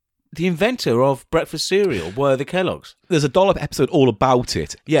the inventor of breakfast cereal were the Kellogg's. there's a Dollop episode all about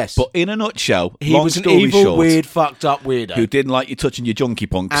it. Yes. But in a nutshell, He long was an story evil, short, weird, fucked up weirdo. who didn't like you touching your junkie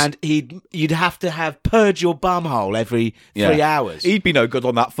punks. And you'd have to have purge your bumhole every 3 hours. He'd be no good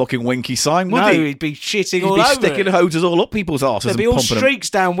on that fucking Winky sign, would no, he? he'd be shitting He'd all be over sticking it. hoses all up people's arses There'd and be all pumping 'em. streaks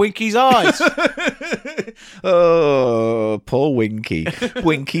down Winky's eyes. Oh, poor Winky.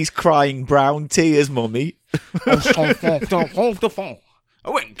 Winky's crying brown tears, mummy.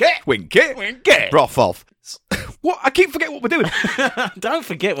 Winky. Winky. Winky. Broth off. What? I keep forgetting what we're doing. Don't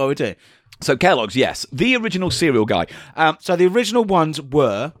forget what we're doing. So Kellogg's, yes, the original cereal guy. So the original ones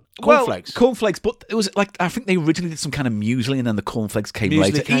were cornflakes. Well, cornflakes, but it was like, I think they originally did some kind of muesli and then the cornflakes came Muesli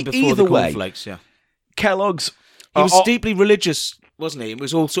later. came before Either the way, cornflakes, yeah. Kellogg's. He was deeply religious, wasn't he? It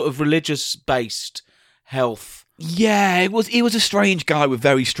was all sort of religious-based health. Yeah, it was. He was a strange guy with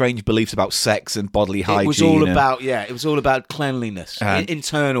very strange beliefs about sex and bodily hygiene. It was all and- about, it was all about cleanliness, And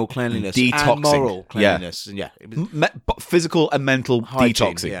internal cleanliness, detoxing. and moral Yeah. cleanliness. And it was, physical and mental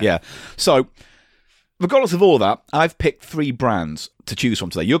Hygiene, detoxing. yeah. So, regardless of all that, I've picked 3 brands to choose from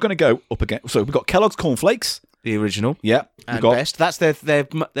today. You're going to go up against. So we've got Kellogg's cornflakes. the original Yeah, and we've got. best. That's their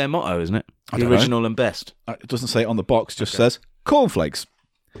motto, isn't it? The don't know. original and best. It doesn't say it on the box. Just says cornflakes.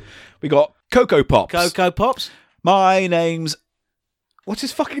 We got Cocoa Pops. Cocoa Pops. My name's. What's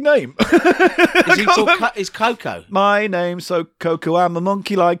his fucking name? Is he called is Coco? My name's so Coco, I'm a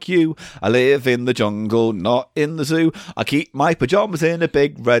monkey like you. I live in the jungle, not in the zoo. I keep my pyjamas in a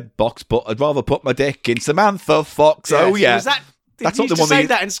big red box, but I'd rather put my dick in Samantha Fox. Oh, yeah. Was that? That's you not used the to one say they-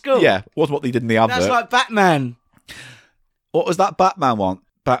 that in school. Yeah, was what they did in the advert. That's like Batman. What was that Batman one?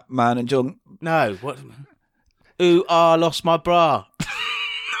 Batman and Jung. No, what? Ooh, lost my bra.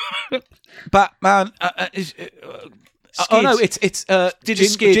 Batman. Oh no, Skids. it's Did you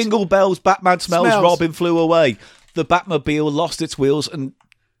skid? Jingle Bells. Batman smells. Smells. Robin flew away. The Batmobile lost its wheels, and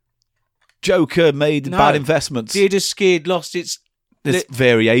Joker made No. bad investments. Did a skid, lost its, There's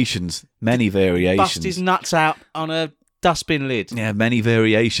variations, many bust his variations. nuts out on a dustbin lid. Yeah, many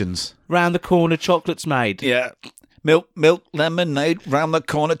variations. Round the corner, chocolate's made. Yeah, milk, lemonade, round the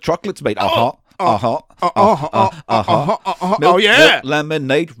corner, chocolate's made. Milk, milk,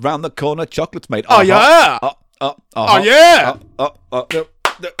 lemonade, round the corner, chocolate's made. Oh, yeah. Oh yeah. Oh,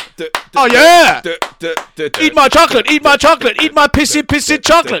 yeah. Eat my chocolate, eat my chocolate, eat my pissy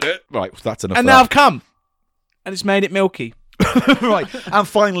chocolate. Right, that's enough. And of now that. I've come. And it's made it milky. Right, and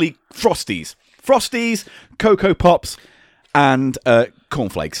finally, Frosties. Frosties, Cocoa Pops, and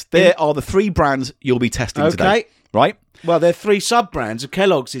cornflakes. There are the 3 brands you'll be testing today. Okay. Right? Well, they're 3 sub-brands.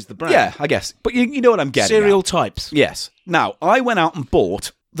 Kellogg's is the brand. Yeah, I guess. But you know what I'm getting Cereal at. types. Yes. Now, I went out and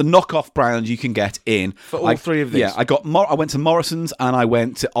bought the knockoff brands you can get in. For all 3 of these. Yeah, I went to Morrison's and I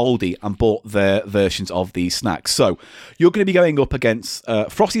went to Aldi and bought their versions of these snacks. So, you're going to be going up against...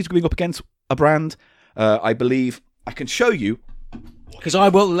 Frosties going up against a brand. I believe I can show you. Because I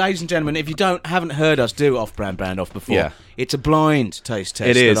will, ladies and gentlemen, if you haven't heard us do off-brand brand off before, Yeah. it's a blind taste test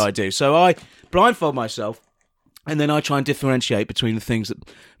It is. that I do. So I blindfold myself, and then I try and differentiate between the things that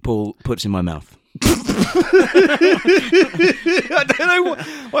Paul puts in my mouth. I don't know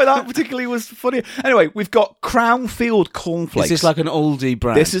why that particularly was funny. Anyway, we've got Crownfield cornflakes. Is this like an Aldi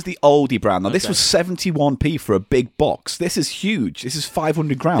brand? This is the Aldi brand. Now, this Okay. was 71p for a big box. This is huge. This is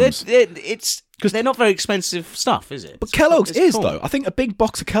 500 grams. It's because they're not very expensive stuff, is it? But Kellogg's It's is, corn. though. I think a big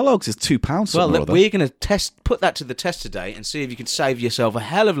box of Kellogg's is £2. Well, something or look, other. we're going to put that to the test today and see if you can save yourself a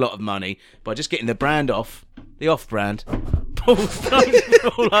hell of a lot of money by just getting the brand off, the off-brand. Paul, don't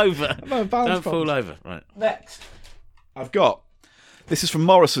fall over. No, bounce Don't fall balls. over. Right. Next, I've got, this is from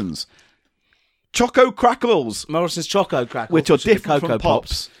Morrison's, Choco Crackles, Morrison's Choco Crackles, which are the different Cocoa from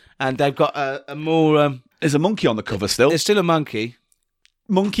Pops. And they've got a more There's a monkey on the cover still. There's still a monkey.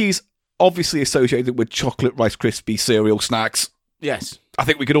 Monkeys obviously associated with chocolate Rice Krispie cereal snacks. Yes. I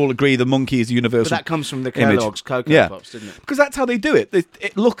think we could all agree the monkey is But universal. that comes from the image. Kellogg's Cocoa Yeah. Pops, didn't it? Because that's how they do it.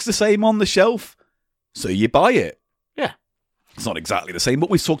 It looks the same on the shelf, so you buy it. Yeah. It's not exactly the same, but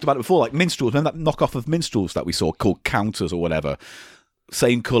we've talked about it before, like minstrels. Remember that knockoff of minstrels that we saw called Counters or whatever?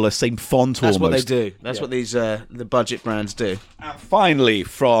 Same colour, same font That's almost. what they do. That's what these the budget brands do. And finally,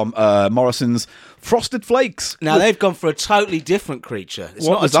 from Morrison's, Frosted Flakes. Now they've gone for a totally different creature. It's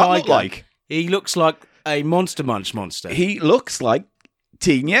What not does a that tiger. look like? He looks like a Monster Munch monster. He looks like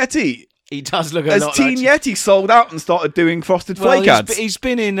Teen Yeti. He does look a Has lot Teen like... Yeti sold out and started doing Frosted Well, Flake ads? he's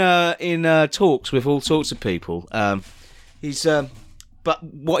been in talks with all sorts of people. But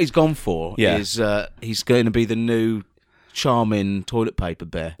what he's gone for is he's going to be the new Charmin toilet paper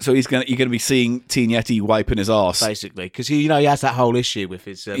bear, So you're going to be seeing Teen Yeti wiping his arse. basically, because he has that whole issue with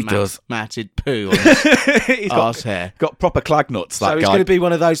his does. matted poo on his He's arse hair. got proper clag nuts, that So it's guy. going to be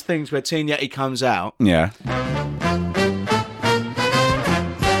one of those things where Teen Yeti comes out. Yeah.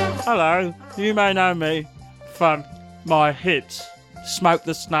 Hello, you may know me from my hits Smoke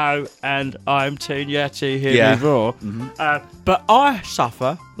the Snow and I'm Teen Yeti, Hear Yeah. Me Roar. But I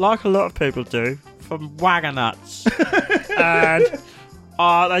suffer, like a lot of people do, from wagger nuts. And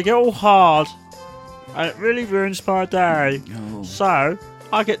they get all hard and it really ruins my day. So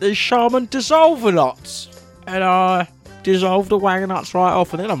I get these Charmin dissolver lots and I dissolve the wagger nuts right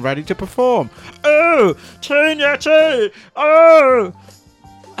off and then I'm ready to perform. Oh, Teen Yeti! Oh!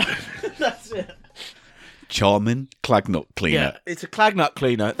 That's it. Charmin clag nut cleaner. Yeah, it's a clag nut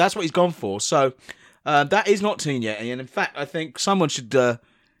cleaner. That's what he's gone for. So that is not Teen Yeti. And in fact, I think someone should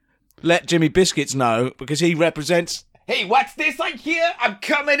let Jimmy Biscuits know because he represents... Hey, what's this I hear? I'm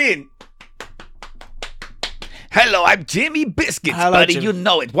coming in. Hello, I'm Jimmy Biscuits, Hello, buddy. Jimmy. You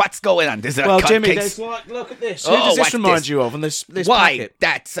know it. What's going on? There's a Well, cupcakes. Jimmy, there's like, look at this. Who Oh, does what's this remind this? you of? And this Why? packet?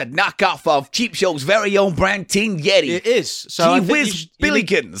 That's a knockoff of Cheap Show's very own brand Teen Yeti. It is. So I Gee think whiz,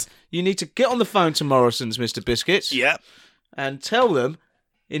 Billikens. you need to get on the phone to Morrison's, Mr. Biscuits, Yeah. and tell them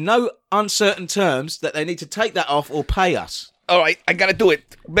in no uncertain terms that they need to take that off or pay us. All right, I gotta do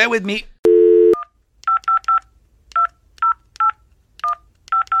it. Bear with me.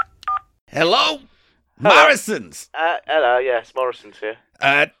 Hello? Morrison's. Hello, yes, Morrison's here.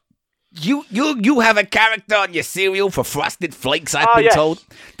 You have a character on your cereal for Frosted Flakes, I've been yes. told,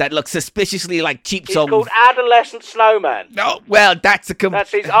 that looks suspiciously like Cheap He's Show. called Adolescent Snowman. No, well, that's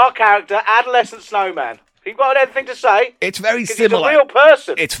Our character, Adolescent Snowman. You got anything to say? it's very 'Cause similar. he's a real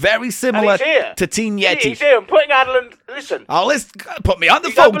person. It's very similar And he's here. to Teen Yeti. He's here. I'm putting Adolescent... Listen, Oh, let's put me on the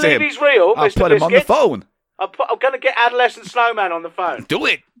you don't phone to believe him. he's real, I'll Mr. put him on the Biscuit? phone. I'm going to get Adolescent Snowman on the phone. Do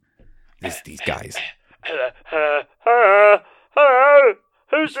it. These guys. Hello,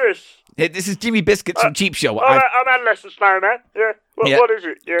 who's this? Hey, this is Jimmy Biscuits from Cheap Show. I'm Adolescent Snowman. Yeah. Yeah. What is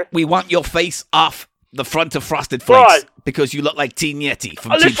it? Yeah. We want your face off the front of Frosted Flakes Right. because you look like Teen Yeti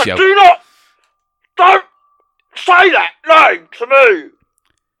from Cheap Listen, Show. don't say that name to me.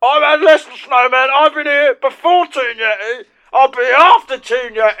 I'm Adolescent Snowman. I've been here before Teen Yeti. I'll be after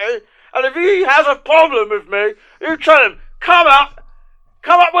Teen Yeti. And if he has a problem with me, you tell him, come up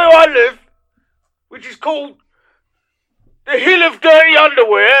where I live, which is called the Hill of Dirty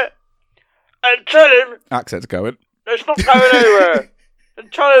Underwear, and tell him Accent's going. it's not going anywhere. And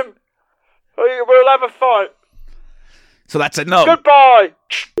tell him we'll have a fight. So that's a no. Goodbye.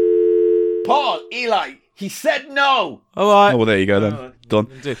 Paul, Eli, he said no. All right. Oh, well, there you go then. Done.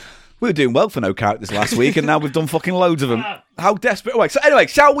 We were doing well for no characters last week, and now we've done fucking loads of them. How desperate. Anyway, so anyway,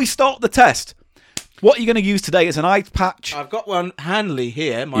 shall we start the test? What are you going to use today is an eye patch. I've got one handily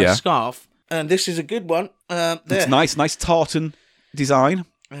here, my Yeah. scarf, and this is a good one. There. It's nice tartan design.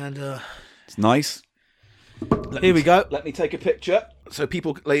 And It's nice. here we go. Let me take a picture so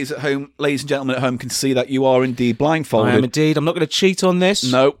people, ladies and gentlemen at home, can see that you are indeed blindfolded. I am indeed. I'm not going to cheat on this.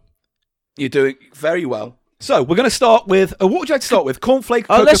 No, you're doing very well. So we're going to start with. What would you like to start with? Cornflake.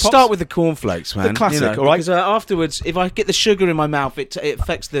 Oh, Cocoa let's Pops? start with the cornflakes, man. The classic, all right? Because afterwards, if I get the sugar in my mouth, it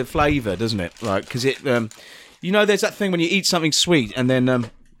affects the flavour, doesn't it? Right? Because it, there's that thing when you eat something sweet and then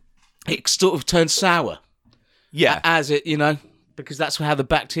it sort of turns sour. Yeah. As it, because that's how the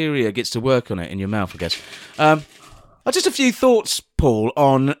bacteria gets to work on it in your mouth, I guess. Just a few thoughts, Paul,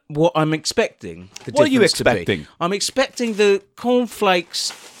 on what I'm expecting. What are you difference to be. expecting? I'm expecting the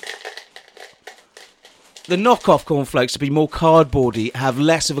cornflakes, the knockoff cornflakes, to be more cardboardy, have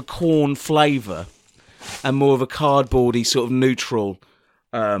less of a corn flavour, and more of a cardboardy sort of neutral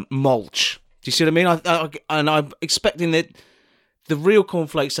mulch. Do you see what I mean? And I'm expecting that the real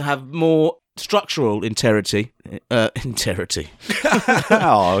cornflakes to have more structural integrity.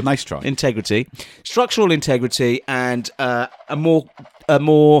 Oh, nice try. Integrity, structural integrity, and a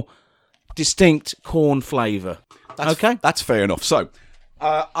more distinct corn flavour. Okay, That's fair enough. So,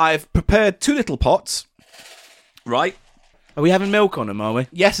 I've prepared 2 little pots, right? are we having milk on them? Are we?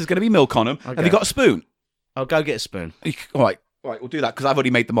 Yes, there's going to be milk on them. Have you got a spoon? I'll go get a spoon. All right, we'll do that because I've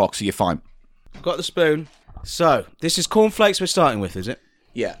already made the mark, so you're fine. I've got the spoon. So this is cornflakes we're starting with, is it?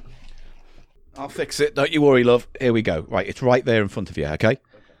 Yeah. I'll fix it. Don't you worry, love. Here we go. Right, it's right there in front of you, okay?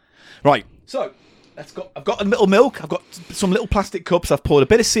 Right, so I've got a little milk. I've got some little plastic cups. I've poured a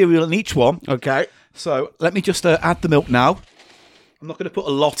bit of cereal in each one. Okay. So let me just add the milk now. I'm not going to put a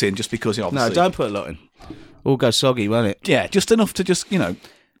lot in just because, obviously... No, don't put a lot in. All go soggy, won't it? Yeah, just enough to just,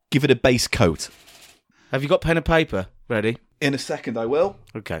 give it a base coat. Have you got pen and paper ready? In a second, I will.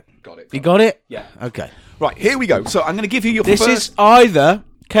 Okay. Got it. You got it? Yeah. Okay. Right, here we go. So I'm going to give you your This first is either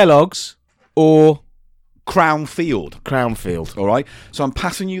Kellogg's or Crown Field. Crownfield. All right? So I'm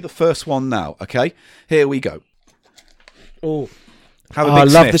passing you the first one now, okay? Here we go. Oh, Have a I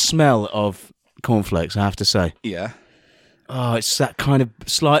big love sniff. the smell of cornflakes, I have to say. Yeah. Oh, it's that kind of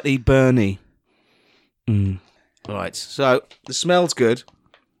slightly burny. Right, so the smell's good.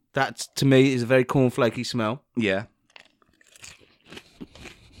 That, to me, is a very cornflakey smell. Yeah.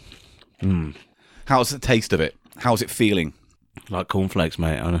 How's the taste of it? How's it feeling? Like cornflakes,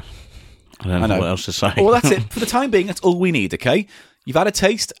 mate. I don't I know know. what else to say. Well, that's it. For the time being, that's all we need, okay? You've had a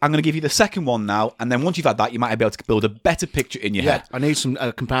taste. I'm going to give you the second one now. And then once you've had that, you might be able to build a better picture in your Yeah, head. I need some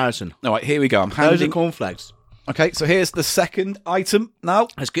comparison. All right, here we go. I'm Those are handing... cornflakes. Okay, so here's the second item now.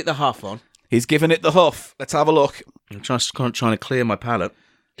 Let's get the huff on. He's giving it the huff. Let's have a look. I'm trying to clear my palate.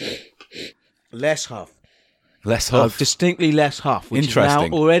 Less huff. Less Oh, huff. distinctly less huff, which Interesting.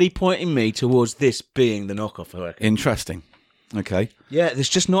 is now already pointing me towards this being the knockoff, I reckon. Interesting. Okay. Yeah, there's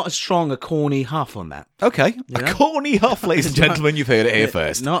just not as strong a corny huff on that. Okay. Yeah. A corny huff, ladies and gentlemen. You've heard it here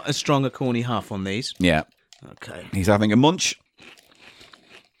first. Not as strong a corny huff on these. Yeah. Okay. He's having a munch.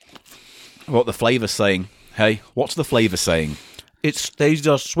 What the flavour's saying? Hey, what's the flavour saying? These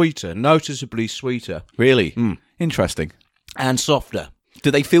are sweeter, noticeably sweeter Really? Interesting. and softer. Do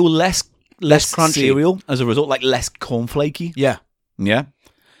they feel less crunchy. cereal as a result? Like less cornflakey? Yeah. Yeah.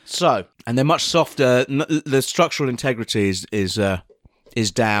 So, and they're much softer. The structural integrity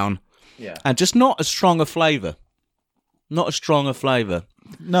is down. Yeah. And just not as strong a flavour. Not as strong a flavour.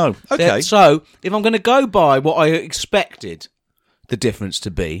 No. Okay. So, if I'm going to go by what I expected the difference to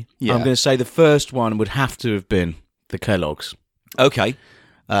be, Yeah. I'm going to say the first one would have to have been the Kellogg's. Okay.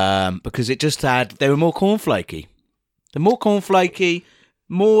 Because it just they were more cornflakey. They're more cornflakey,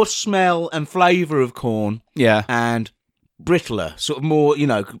 more smell and flavour of corn, Yeah. and brittler, sort of more,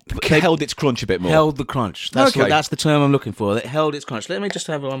 they Held its crunch a bit more. held the crunch. That's Okay. that's the term I'm looking for. It held its crunch. Let me just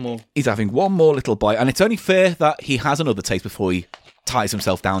have one more. He's having one more little bite, and it's only fair that he has another taste before he ties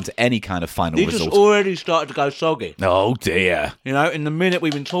himself down to any kind of final These just result. already started to go soggy. Oh dear. In the minute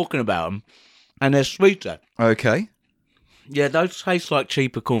we've been talking about them, and they're sweeter. Okay. Yeah, those taste like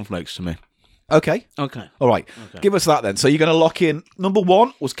cheaper cornflakes to me. Okay. Okay. All right. Give us that then. So you're going to lock in. Number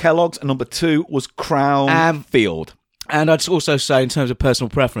 1 was Kellogg's, and number 2 was Crown Field. And I'd also say, in terms of personal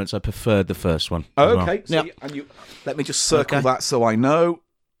preference, I preferred the first one. Okay. Well, So let me just circle that so I know.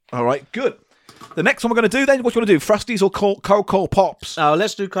 All right. Good. The next one we're going to do then. What do you want to do? Frosties or Cocoa Pops? Oh,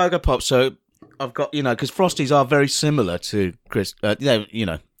 let's do Cocoa Pops. So I've got, because Frosties are very similar to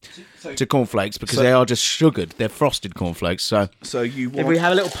to cornflakes because they are just sugared. They're frosted cornflakes. So you if want... we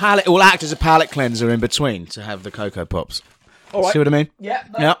have a little palate, it will act as a palate cleanser in between to have the Cocoa Pops. All right. See what I mean? Yeah.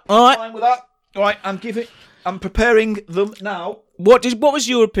 Yeah. All right. Fine with that. All right. I'm preparing them now. What was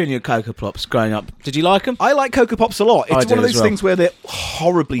your opinion of Cocoa Pops growing up? Did you like them? I like Cocoa Pops a lot. It's I one do of as those well. things where they're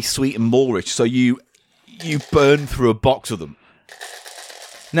horribly sweet and moreish, so you burn through a box of them.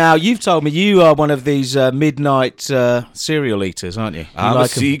 Now, you've told me you are one of these midnight cereal eaters, aren't you? I'm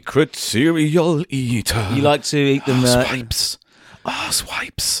like a secret cereal eater. You like to eat them... swipes.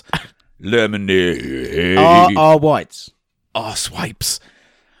 Swipes. Lemonade. are whites. Swipes.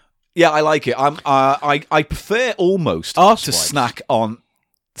 Yeah, I like it. I prefer almost to Swipes. snack on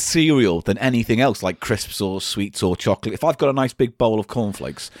cereal than anything else, like crisps or sweets or chocolate. If I've got a nice big bowl of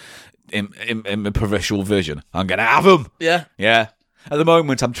cornflakes in a provincial version, I'm going to have them. Yeah. Yeah. At the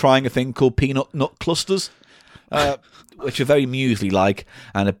moment, I'm trying a thing called peanut nut clusters, which are very muesli-like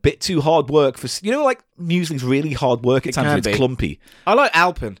and a bit too hard work for... like muesli's really hard work at times can when it's be. clumpy. I like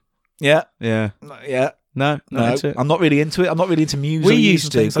Alpen. Yeah. Yeah. Yeah. No, No, I'm not really into it. I'm not really into muesli. We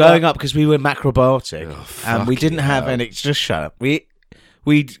used to, growing up, because we were macrobiotic, and we fucking didn't have hell. any... Just shut up. We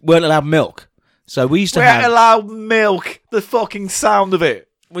weren't allowed milk. So we used to We're have... allowed milk. The fucking sound of it.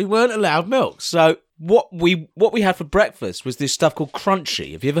 we weren't allowed milk. So what we had for breakfast was this stuff called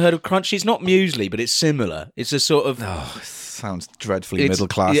Crunchy. Have you ever heard of Crunchy? It's not muesli, but it's similar. It's a sort of Sounds dreadfully it's- middle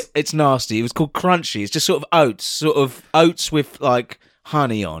class. yeah, it's nasty. It was called Crunchy. It's just sort of oats with like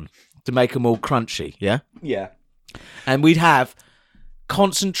honey on to make them all crunchy. Yeah, Yeah. and we'd have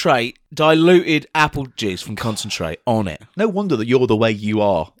diluted apple juice from concentrate on it. No wonder that you're the way you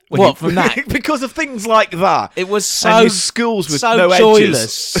are. What, from that? Because of things like that. It was so and your schools with so no joyless,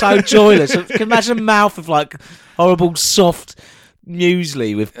 edges. so joyless. Can you imagine a mouth of like horrible soft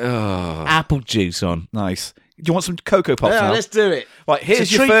muesli with apple juice on. Nice. Do you want some Cocoa Pops now? let's do it. Right, here's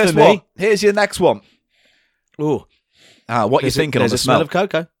It's a your treat first for me. one. Here's your next one. Oh, What are you thinking on there's the a smell smell? of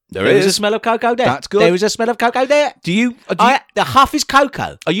cocoa. There There's is. a smell of cocoa there. That's good. There is a smell of cocoa there. The huff is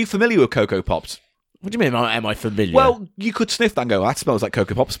cocoa. Are you familiar with Cocoa Pops? What do you mean? Am I familiar? Well, you could sniff that and go, that smells like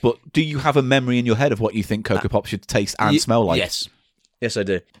Cocoa Pops, but do you have a memory in your head of what you think Cocoa Pops should taste and smell like? Yes, I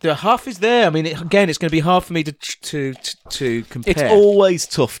do. The huff is there. I mean, again, it's going to be hard for me to compare. It's always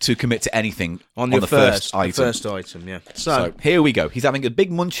tough to commit to anything on the first item. First item, yeah. So here we go. He's having a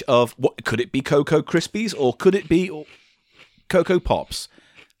big munch of what could it be? Cocoa Krispies or could it be Cocoa Pops?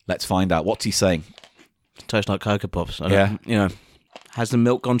 Let's find out. What's he saying? tastes like Cocoa Pops. Yeah. Has the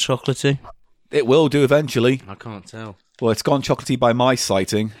milk gone chocolatey? It will do eventually. I can't tell. Well, it's gone chocolatey by my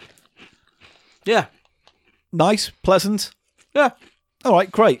sighting. Yeah. Nice, pleasant. Yeah. All right,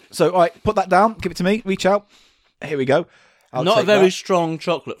 great. So, all right, put that down. Give it to me. Reach out. Here we go. I'll Not a take very that. strong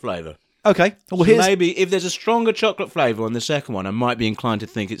chocolate flavour. Okay. Well, So here's maybe if there's a stronger chocolate flavour on the second one, I might be inclined to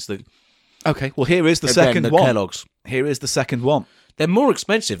think it's the okay. Well, here is the again, second the one. Kellogg's. Here is the second one. They're more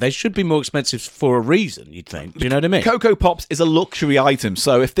expensive. They should be more expensive for a reason, you'd think. Do you know what I mean? Cocoa Pops is a luxury item,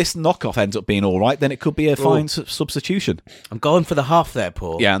 so if this knockoff ends up being all right, then it could be a fine substitution. I'm going for the half there,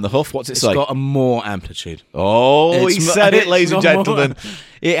 Paul. Yeah, and the Huff, what's it It's say? got a more amplitude. Oh, he It's said it, it's ladies and got more- gentlemen.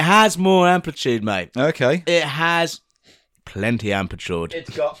 It has more amplitude, mate. Okay. It has plenty amplitude.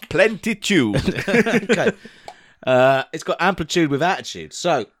 It's got plenitude. Okay. It's got amplitude with attitude.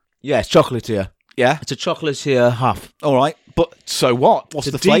 So, yeah, it's chocolatier. Yeah. It's a chocolatier huff. All right. But so what? What's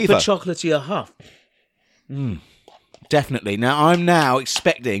It's a the flavour? deeper chocolatier huff. Definitely. Now, I'm now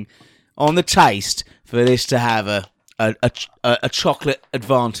expecting, on the taste, for this to have a chocolate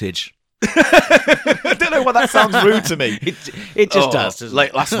advantage. I don't know why that sounds rude to me. It just does. doesn't Late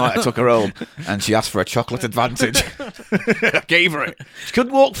it? last night I took her home and she asked for a chocolate advantage. I gave her it. She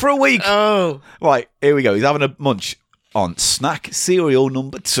couldn't walk for a week. Oh. Right, here we go. He's having a munch on snack cereal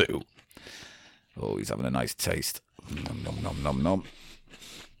number 2. Oh, he's having a nice taste. Nom, nom, nom, nom, nom.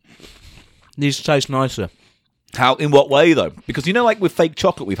 These taste nicer. How? In what way, though? Because, you know, like with fake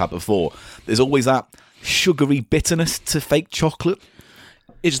chocolate we've had before, there's always that sugary bitterness to fake chocolate.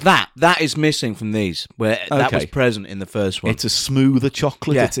 It's that. That is missing from these, where that Okay. was present in the first one. It's a smoother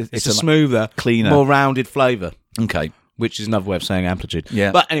chocolate. yeah, It's a smoother, cleaner. more rounded flavour, Okay. which is another way of saying amplitude.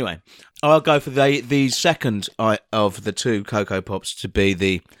 Yeah. But anyway, I'll go for the second of the two Cocoa Pops to be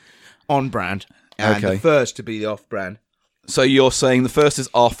the on-brand, and Okay. the first to be the off-brand. So you're saying the first is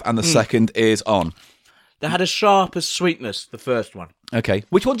off and the second is on. They had a sharper sweetness, the first one. Okay.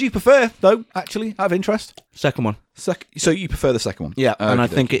 Which one do you prefer, though, actually, out of interest? Second one. So you prefer the second one? Yeah, and I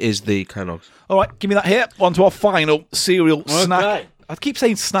Okay. think it is the Kellogg's. All right, give me that here. On to our final cereal snack. I keep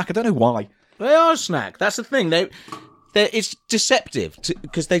saying snack. I don't know why. They are a snack. That's the thing. It's deceptive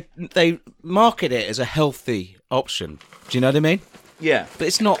because they market it as a healthy option. Do you know what I mean? Yeah. But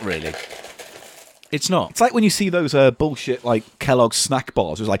it's not really. It's not. It's like when you see those bullshit like Kellogg's snack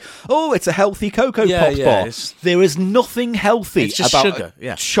bars. It's like, oh, it's a healthy Cocoa Yeah, Pops yeah, bar. it's- There is nothing healthy It's just about sugar, a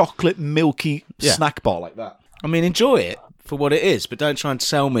yeah. chocolate milky Yeah. snack bar like that. I mean, enjoy it for what it is, but don't try and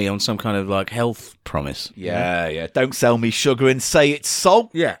sell me on some kind of like health promise. Yeah, yeah. Don't sell me sugar and say it's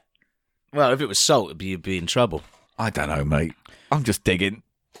salt. Yeah. Well, if it was salt, you'd be in trouble. I don't know, mate. I'm just digging.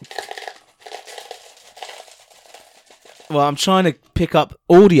 Well, I'm trying to pick up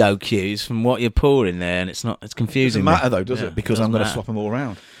audio cues from what you're pouring there, and it's confusing. Doesn't matter though, does Yeah, it? Because doesn't I'm going to matter. swap them all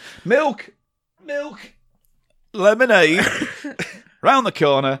around. Milk, lemonade, round the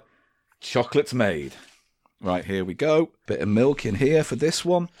corner, chocolate's made. Right, here we go. Bit of milk in here for this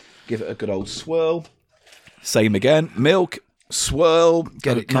one. Give it a good old swirl. Same again. Milk, swirl.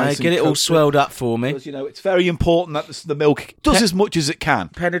 Get it nice and Get it all coated. swelled up for me. Because, you know, it's very important that the milk does as much as it can.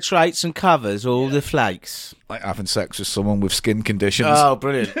 Penetrates and covers all the flakes. Like having sex with someone with skin conditions. Oh,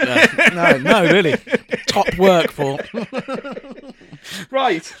 brilliant. No, really. Top work, Paul.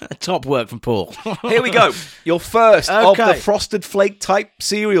 Right. Top work from Paul. Here we go. Your first of Okay. the Frosted Flake type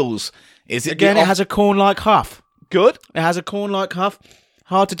cereals. Is it Again, the it has a corn-like huff. good? It has a corn-like huff.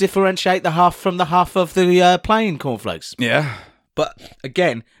 Hard to differentiate the huff from the huff of the plain cornflakes. Yeah. But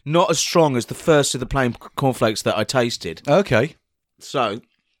again, not as strong as the first of the plain cornflakes that I tasted. Okay. So,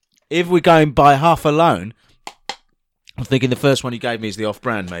 if we're going by Huff alone, I'm thinking the first one you gave me is the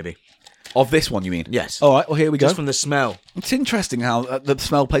off-brand, maybe. Of this one, you mean? Yes. All right, well, here we go. Just from the smell. It's interesting how the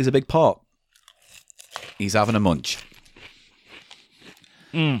smell plays a big part. He's having a munch.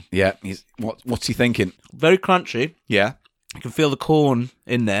 Yeah, what's he thinking? Very crunchy. Yeah, You can feel the corn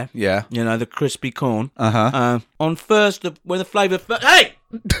in there. yeah. You know, the crispy corn. Uh-huh. On first, when the flavour... Hey!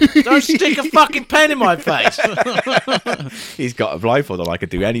 Don't stick a fucking pen in my face. He's got a blindfold on. I could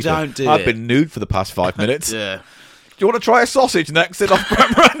do anything. Don't do I've it. been nude for the past 5 minutes. Yeah. Do you want to try a sausage next in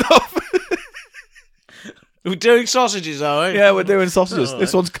off-brand Randolph? We're doing sausages, are we? Yeah, we're doing sausages.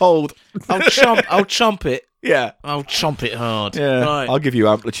 This one's cold. I'll chomp it. Yeah. I'll chomp it hard. Yeah. Right. I'll give you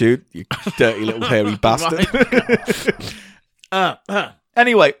amplitude, you dirty little hairy bastard.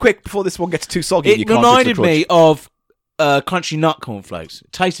 Anyway, quick, before this one gets too soggy, you It can't reminded fix the me of crunchy nut cornflakes.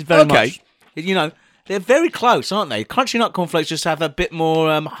 It tasted very Okay. much. You know, they're very close, aren't they? Crunchy nut cornflakes just have a bit more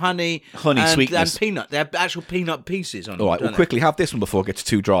honey and sweetness. and peanut. They're actual peanut pieces on them. All right, we'll quickly have this one before it gets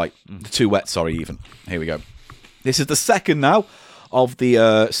too dry. Too wet, sorry, even. Here we go. This is the second now of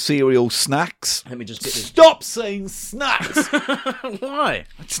the cereal snacks. Let me just get this. Stop saying snacks! Why?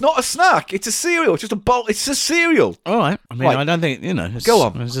 It's not a snack. It's a cereal. It's just a bowl. It's a cereal. All right. I mean, Right. I don't think, it's, Go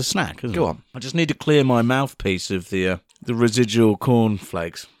on. It's a snack, isn't Go it? on. I just need to clear my mouthpiece of the residual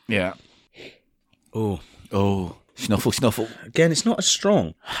cornflakes. Yeah. Oh. Oh. Snuffle, snuffle. Again, it's not as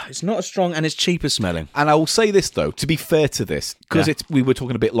strong. It's not as strong, and it's cheaper smelling. And I will say this, though, to be fair to this, because Yeah. we were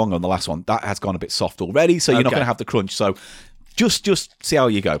talking a bit longer on the last one, that has gone a bit soft already, so you're not Okay. going to have the crunch. So just see how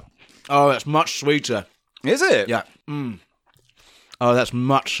you go. Oh, that's much sweeter. Is it? Yeah. Oh, that's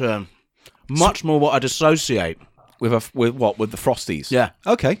much more what I'd associate. With what? With the Frosties? Yeah.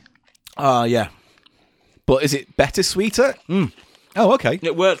 Okay. Yeah. But is it better, sweeter? Oh, okay.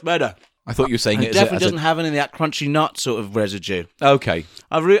 It works better. I thought you were saying It it definitely as doesn't have any of that crunchy nut sort of residue. Okay.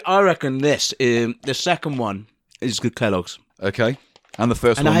 I reckon this, the second one, is good Kellogg's. Okay. And the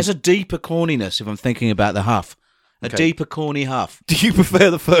first And it one. has a deeper corniness if I'm thinking about the Huff. A Okay. deeper corny Huff. Do you prefer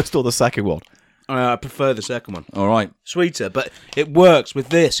the first or the second one? I prefer the second one. All right. Sweeter, but it works. With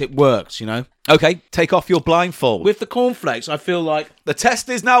this, it works, you know. Okay. Take off your blindfold. With the cornflakes, I feel like... the test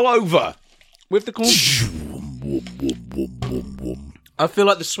is now over. With the corn... I feel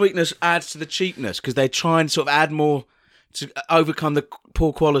like the sweetness adds to the cheapness because they try and sort of add more to overcome the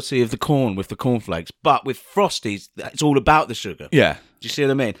poor quality of the corn with the cornflakes. But with Frosties, it's all about the sugar. Yeah. Do you see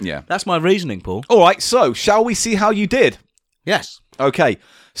what I mean? Yeah. That's my reasoning, Paul. All right. So, shall we see how you did? Yes. Okay,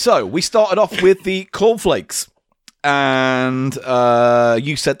 so we started off with the cornflakes, and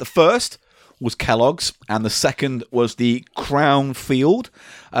you said the first was Kellogg's, and the second was the Crown Field,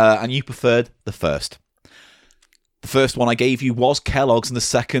 and you preferred the first. The first one I gave you was Kellogg's, and the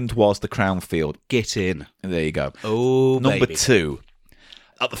second was the Crown Field. Get in. And there you go. Oh, Number baby. 2.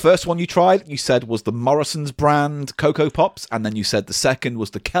 The first one you tried, you said was the Morrison's brand Cocoa Pops, and then you said the second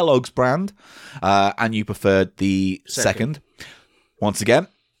was the Kellogg's brand, and you preferred the second. Once again,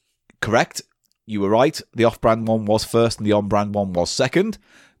 correct. You were right. The off-brand one was first, and the on-brand one was second.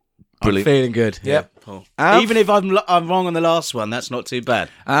 Brilliant. I'm feeling good. Yeah. Paul. And- Even if I'm wrong on the last one, that's not too bad.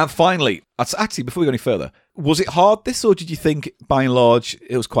 And finally, actually, before we go any further, was it hard this, or did you think, by and large,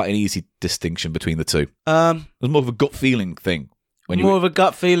 it was quite an easy distinction between the two? It was more of a gut feeling thing. More of a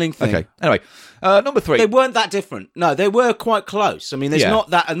gut feeling thing. Okay. Anyway, number 3. They weren't that different. No, they were quite close. I mean, there's Yeah.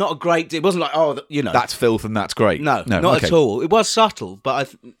 not a great. It wasn't like That's filth and that's great. no, not okay. at all. It was subtle,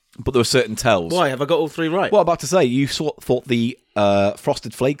 but But there were certain tells. why have I got all three right? Well, I'm about to say, you thought the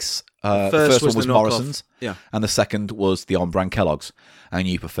Frosted Flakes, the first one was the knockoff. Morrison's, Yeah. and the second was the on-brand Kellogg's, and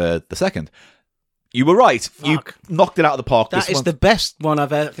you preferred the second. You were right. You knocked it out of the park. That is the best one I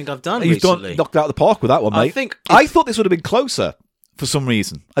think I've done You've recently. knocked it out of the park with that one, mate. I thought this would have been closer for some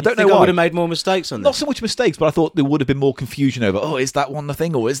reason. I don't know I why. would have made more mistakes on Not this. so much mistakes, but I thought there would have been more confusion over, is that one the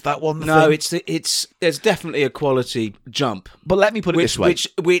thing, or is that one the No, thing? it's there's definitely a quality jump, But let me put it this way.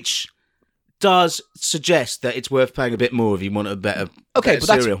 which does suggest that it's worth paying a bit more if you want a better Okay, better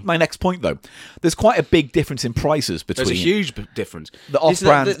but cereal. that's my next point, though. There's quite a big difference in prices between... There's a huge difference. The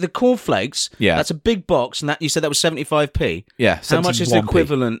off-brand- the cornflakes. Yeah. That's a big box, and that you said that was 75p. Yeah, How much is the 71p.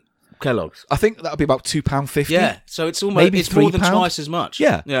 equivalent Kellogg's? I think that would be about £2.50. Yeah, so it's almost Maybe it's more than £3. twice as much.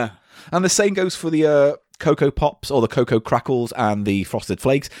 Yeah. yeah. And the same goes for the Cocoa Pops or the Cocoa Crackles and the Frosted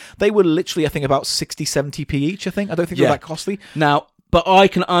Flakes. They were literally, I think, about 60, 70p each, I think. I don't think they Yeah. were that costly. Now, but I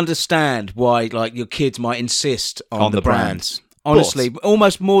can understand why, like, your kids might insist on the the brands. Honestly,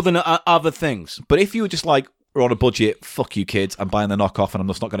 almost more than other things. But if you were just like, we're on a budget, fuck you kids, I'm buying the knockoff and I'm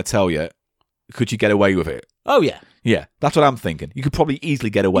just not going to tell you, could you get away with it? Oh yeah. Yeah, that's what I'm thinking. You could probably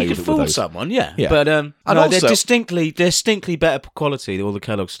easily get away You with could it with fool those. someone, yeah. Yeah. But And no, also- they're distinctly better quality than all the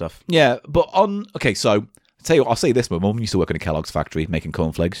Kellogg stuff. Yeah, but okay, so I'll tell you what, I'll say this: my mum used to work in a Kellogg's factory making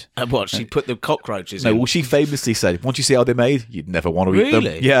cornflakes. And what? She put the cockroaches No, in. well, she famously said, once you see how they're made, you'd never want to eat them.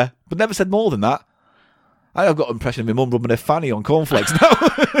 Really? Yeah, but never said more than that. I've got an impression of my mum rubbing her fanny on cornflakes now.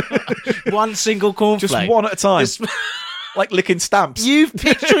 One single cornflake. Just one at a time. This- Like licking stamps. You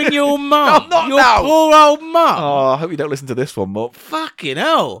picturing your mum? I'm not your now. poor old mum. Oh, I hope you don't listen to this one, Mup. Fucking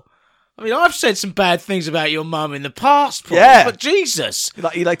hell. I mean, I've said some bad things about your mum in the past, Paul, Yeah. but Jesus.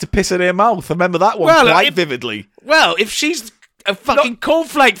 You like to piss in her mouth. I remember that one Well, quite if- vividly. Well, if she's a fucking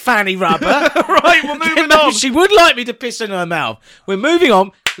cornflake fanny rubber, Right, we're moving then on. she would like me to piss in her mouth. We're moving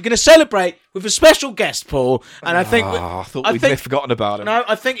on. We're going to celebrate with a special guest, Paul, and I think... I thought we'd forgotten about him. No,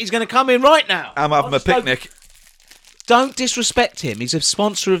 I think he's going to come in right now. I'm having a picnic. Don't disrespect him. He's a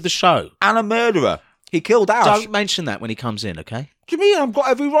sponsor of the show. And a murderer. He killed Ash. Don't mention that when he comes in, okay? What do you mean? I've got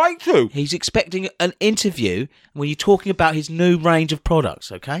every right to. He's expecting an interview when you're talking about his new range of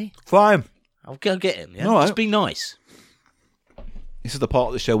products, okay? Fine. I'll go get him, yeah? All right. Just be nice. This is the part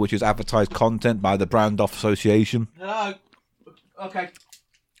of the show which is advertised content by the Brandoff Association. Hello. Okay.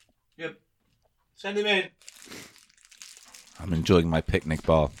 Yep. Send him in. I'm enjoying my picnic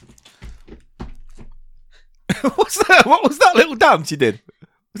bar. What's that? What was that little dance you did?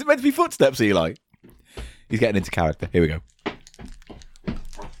 Was it meant to be footsteps, Eli? He's getting into character. Here we go.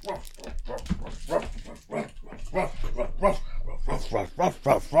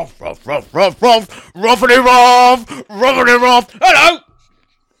 Ruffity ruff. Hello.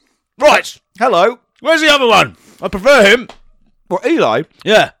 Right. Hello. Where's the other one? I prefer him. Well, Eli.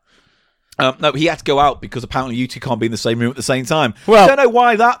 Yeah. No, he had to go out because apparently you two can't be in the same room at the same time. Well- I don't know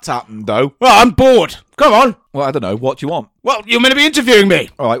why that's happened, though. Well, I'm bored. Come on. Well, I don't know. What do you want? Well, you're meant to be interviewing me.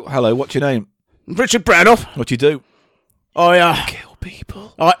 All right. Hello. What's your name? Richard Brandoff. What do you do? I, Kill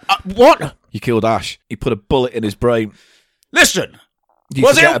people. what? You killed Ash. You put a bullet in his brain. Listen. You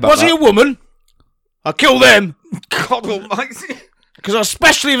Was he forget about a that. woman? I kill them God almighty. because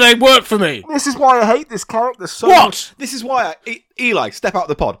especially if they work for me. This is why I hate this character so What? much. This is why Eli, step out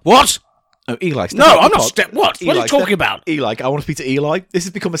the pod. What? Oh, Eli, step No, out the I'm not pod. What? What are you Eli, talking about? Eli, I want to speak to Eli. This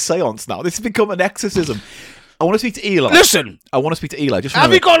has become a seance now. This has become an exorcism. I want to speak to Eli. Listen. I want to speak to Eli. Just Have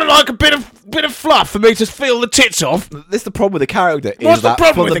remember, you got like a bit of fluff for me to feel the tits off? this is the problem with the character. What's is the that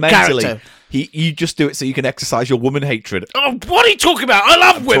problem with the fundamentally, character? You just do it so you can exercise your woman hatred. Oh, what are you talking about? I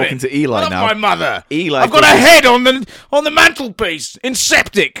love women. talking to Eli I love now. my mother. Eli I've got does a this- head on the mantelpiece in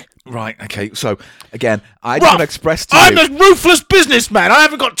septic. Right. Okay. So again, I just want to express to I'm you. a ruthless businessman. I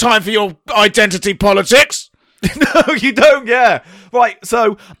haven't got time for your identity politics. No, you don't. Yeah. Right.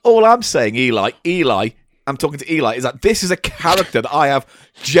 So all I'm saying, Eli, I'm talking to Eli, is that this is a character that I have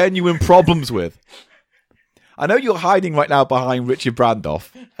genuine problems with. I know you're hiding right now behind Richard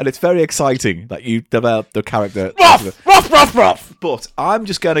Brandoff, and it's very exciting that you developed the character. Ruff. But I'm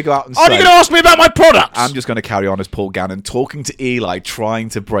just going to go out and Are you say, going to ask me about my products? I'm just going to carry on as Paul Gannon, talking to Eli, trying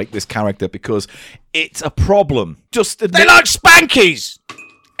to break this character because it's a problem. Just They admit, like Spankies.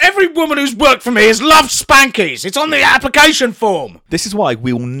 Every woman who's worked for me has loved Spankies. It's on the application form. this is why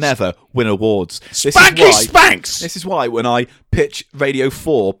we will never win awards. This Spanky is why, Spanks. This is why when I pitch Radio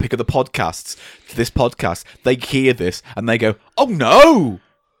 4, pick of the podcasts, to this podcast, they hear this and they go, oh no,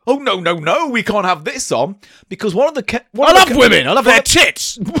 we can't have this on. Because one of the... I love women. I love their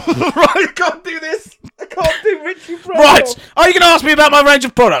tits. Right, I can't do this. I can't do Richie Brandoff. Right. Are you going to ask me about my range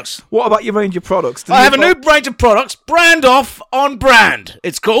of products? What about your range of products? I have a new range of products, Brandoff on brand,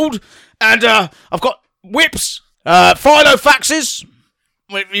 it's called. And I've got whips, filofaxes.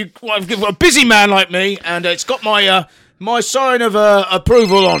 I've got a busy man like me, and it's got my sign of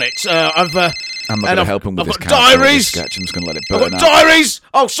approval on it. I'm not going to help him with I've this got character or this diaries. sketch. I'm just going to let it I've burn got out. diaries.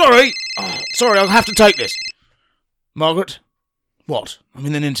 Oh, sorry. Sorry, I'll have to take this. Margaret? What? I'm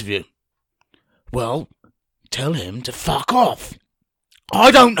in an interview. Well, tell him to fuck off.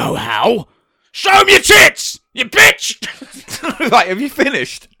 I don't know how. Show him your tits, you bitch! Right, have you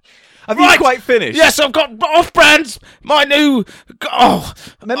finished? Have Right. you quite finished? Yes, I've got off-brands. My new... Oh,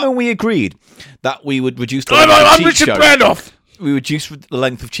 Remember when we agreed that we would reduce the I'm length of Cheap Richard Show? Brandoff. We reduce the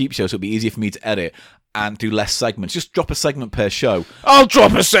length of Cheap Show so it'll be easier for me to edit and do less segments. Just drop a segment per show. I'll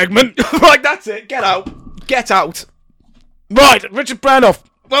drop a segment. Right, that's it. Get out. Get out. Right, Richard Brandoff.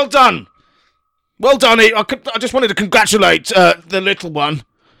 Well done. Well done. I just wanted to congratulate the little one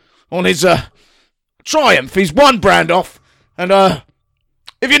on his triumph. He's won Brandoff. And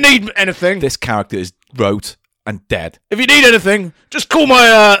if you need anything, This character is rote and dead. if you need anything, just call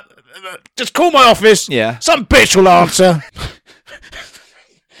my office. Yeah. Some bitch will answer.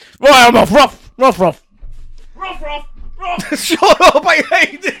 Right, I'm off. Ruff. Ruff, ruff. Shut up! I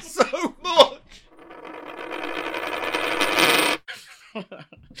hate it so much.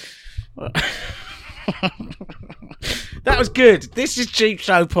 That was good. This is Cheap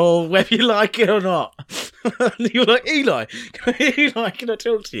Show, Paul, whether you like it or not. You're like, Eli, can I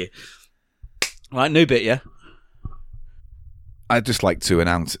talk to you? Right, new bit, yeah? I'd just like to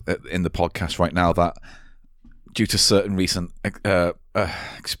announce in the podcast right now that due to certain recent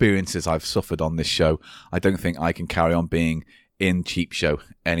experiences I've suffered on this show, I don't think I can carry on being in Cheap Show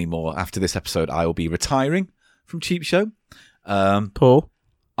anymore. After this episode, I will be retiring from Cheap Show. Paul?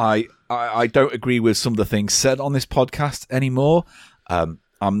 I don't agree with some of the things said on this podcast anymore. I'm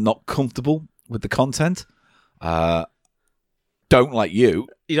not comfortable with the content. Don't like you.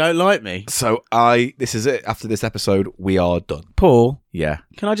 You don't like me? So this is it. After this episode, we are done. Paul, Yeah.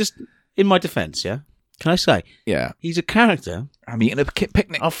 can I just, in my defence, yeah? Can I say, Yeah. he's a character. I'm eating a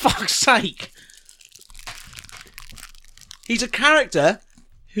picnic. Oh, fuck's sake. He's a character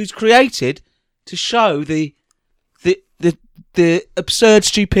who's created to show the absurd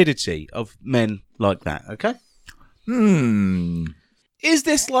stupidity of men like that, okay? Is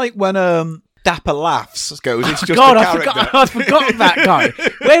this like when Dapper Laughs goes, it's just God, a I character? forgot that guy.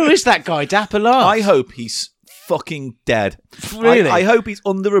 Where is that guy, Dapper Laughs? I hope he's fucking dead. Really? I hope he's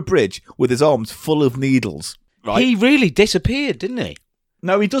under a bridge with his arms full of needles. Right? He really disappeared, didn't he?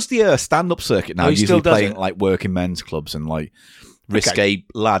 No, he does the stand-up circuit now. Oh, he usually still does playing it? like working men's clubs and like risque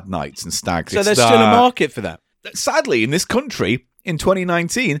lad nights and stags. So It's there's still a market for that. Sadly, in this country, in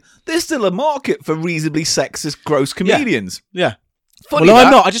 2019, there's still a market for reasonably sexist, gross comedians. Yeah. Funny Well, I'm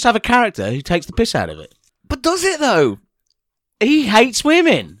that. not. I just have a character who takes the piss out of it. But does it, though? He hates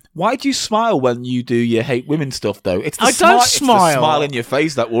women. Why do you smile when you do your hate women stuff, though? It's the I don't It's the smile. smile in your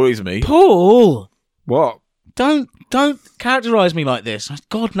face that worries me. Paul, What? don't characterise me like this.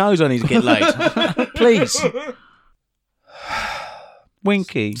 God knows I need to get laid. Please.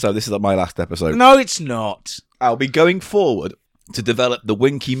 Winky. So this is my last episode. No, it's not. I'll be going forward to develop the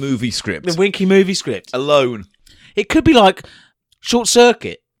Winky movie script The Winky movie script. alone. It could be like Short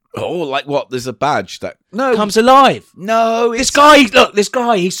Circuit Oh, like what? There's a badge that... No. comes alive. No, This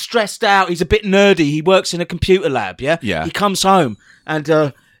guy, he's stressed out. He's a bit nerdy. He works in a computer lab, yeah? Yeah. He comes home and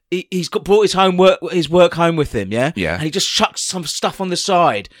he's brought his work home with him, yeah? Yeah. And he just chucks some stuff on the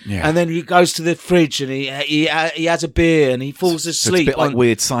side. Yeah. And then he goes to the fridge and he has a beer and he falls So it's asleep. a bit like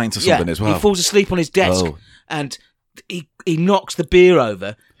Weird Science or something as well. He falls asleep on his desk and he knocks the beer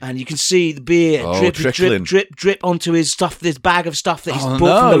over and you can see the beer trickling. drip onto his stuff, this bag of stuff that he's Oh,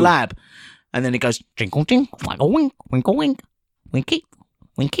 brought from the no. lab. And then it goes, jinkle jink, waggle wink, winkle wink, winky,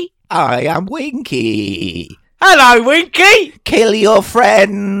 winky. I am Winky. Hello, Winky! Kill your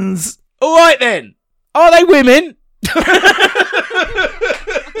friends. All right then. Are they women?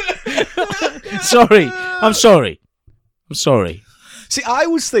 Sorry. I'm sorry. See, I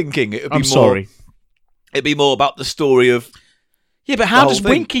was thinking it would be I'm more... sorry. It'd be more about the story of... Yeah, but how The does whole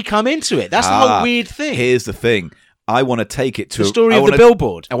thing. Winky come into it? That's the whole weird thing. Here's the thing. I want to take it to... The story I of the wanna-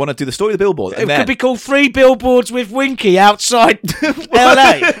 billboard. I want to do the story of the billboard. It And then, could be called 3 Billboards with Winky outside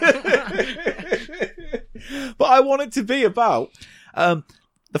LA. but I want it to be about... the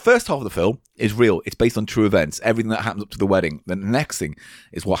first half of the film is real. It's based on true events. Everything that happens up to the wedding. Then the next thing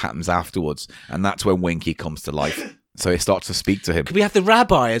is what happens afterwards. And that's when Winky comes to life. So it starts to speak to him. Could we have the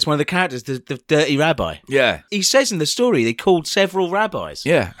rabbi as one of the characters, the dirty rabbi? Yeah. He says in the story they called several rabbis.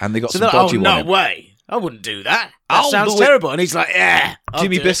 Yeah. And they got So some they're like, dodgy no one. way. I wouldn't do that. That I'll sounds do it. terrible. And he's like, yeah. I'll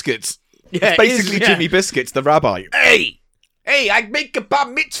Jimmy do it." Biscuits. Yeah, It's it is, basically yeah. Jimmy Biscuits, the rabbi. Hey. Hey, I make a bar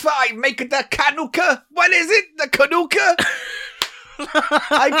mitzvah. I make the kanuka. What is it? The kanuka?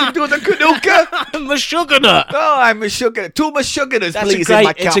 I can do the kanuka. I'm a sugar nut. Oh, I'm a sugar. 2 mashuganas, That's please, in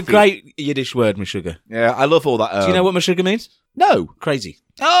my coffee. it's a great Yiddish word, mashuga. Yeah, I love all that. Do you know what mashuga means? No. Crazy.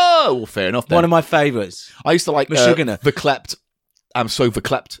 Oh, well, fair enough then. One of my favourites. I used to like Mashugana. verklept. I'm so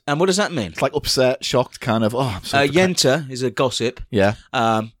verklept. And what does that mean? It's like upset, shocked, kind of. Oh, I'm so verklept. Yenta is a gossip. Yeah.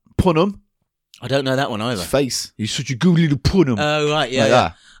 Punum. I don't know that one either. His face. He's such a good little punum. Oh, right, yeah. Like yeah.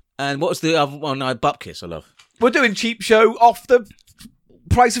 that. And what was the other one? Butt kiss, I love. We're doing Cheap Show off the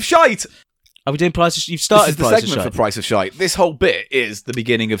Price of Shite. Are we doing Price of You've This started is the Price segment of for Shite. Price of Shite. This whole bit is the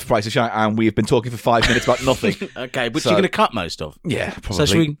beginning of Price of Shite, and we've been talking for 5 minutes about nothing. Okay, which So- you're going to cut most of. Yeah, probably. So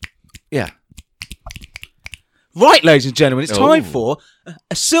should we... Yeah. Right, ladies and gentlemen, it's time Oh. for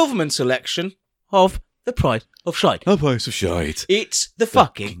a Silverman selection of the Price of Shite. The Price of Shite. It's the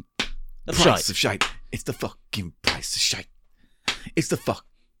fucking of Price Shite. of Shite. It's the fucking Price of Shite. It's the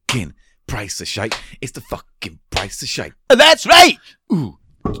fucking Price of Shite. It's the fucking Price of Shite. That's right! Ooh.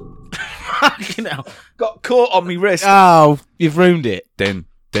 Fucking hell. Got caught on me wrist. Oh, you've ruined it. Den.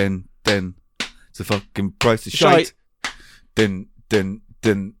 the fucking price of Shite. shite. Dun, dun,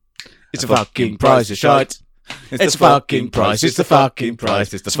 dun. It's a fucking price of shite. It's a fucking price. It's the fucking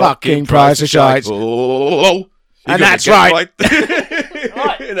price. It's the fucking price of shite. Oh, And that's right.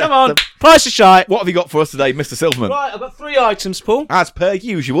 Right, come on. Price of shite. What have you got for us today, Mr. Silverman? Right, I've got 3 items, Paul. As per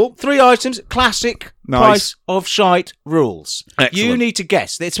usual. 3 items. Classic Nice. price of shite rules. Excellent. You need to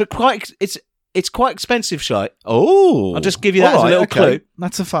guess. It's quite expensive shite. Oh, I'll just give you that as a little clue.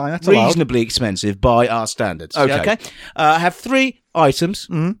 That's a fine. That's allowed. Reasonably expensive by our standards. Okay. I have 3 items,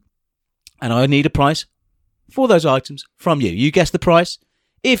 and I need a price for those items from you. You guess the price.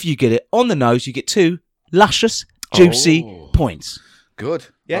 If you get it on the nose, you get 2 luscious, juicy points. Good.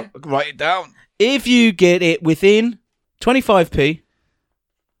 Yeah. I'll write it down. If you get it within 25p,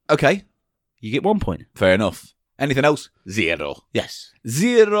 Okay. you get 1 point. Fair enough. Anything else? 0. Yes.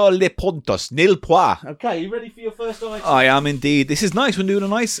 0 le puntos, nil point. Okay, you ready for your first item? I am indeed. This is nice. We're doing a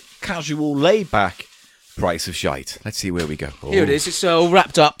nice, casual, laid-back price of shite. Let's see where we go. Oh. Here it is. It's all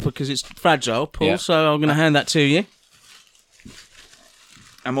wrapped up because it's fragile, Paul, Yeah. so I'm going to hand that to you.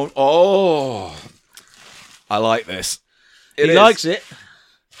 I like this. He likes it.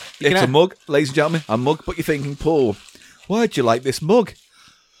 It's a mug, ladies and gentlemen. A mug, but you're thinking, Paul, why'd you like this mug?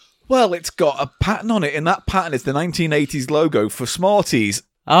 Well, it's got a pattern on it, and that pattern is the 1980s logo for Smarties.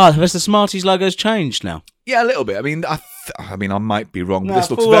 Ah, has the Smarties logo's changed now? Yeah, a little bit. I mean, I might be wrong, but No, this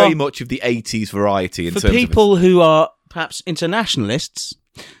looks full very on. much of the 80s variety in For terms people who are perhaps internationalists,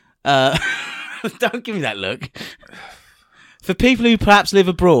 don't give me that look. For people who perhaps live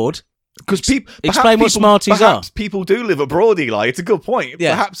abroad, because explain what Smarties perhaps are. people do live abroad, Eli. It's a good point.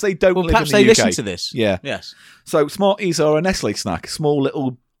 Yeah. Perhaps they don't well, live perhaps in the they UK. listen to this. Yeah. Yes. So Smarties are a Nestle snack, small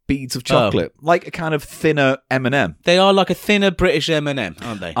little beads of chocolate, like a kind of thinner M&M. They are like a thinner British M&M,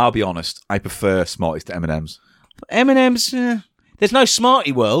 aren't they? I'll be honest, I prefer Smarties to M&Ms. M&M's, there's no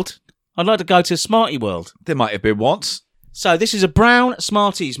Smartie World. I'd like to go to Smartie World. There might have been once. So this is a brown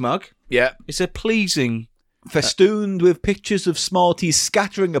Smarties mug. Yeah. It's a pleasing... Festooned with pictures of Smarties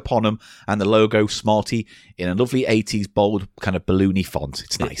scattering upon them and the logo Smartie in a lovely 80s bold kind of balloony font.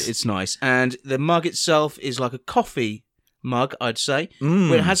 It's nice. It's nice. And the mug itself is like a coffee mug, I'd say. Mm.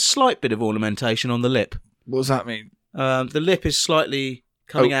 But it has a slight bit of ornamentation on the lip. What does that mean? The lip is slightly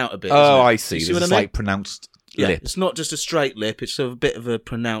coming out a bit. Oh, isn't it? I see. You There's what a I mean? slight pronounced Yeah, lip. it's not just a straight lip. It's a bit of a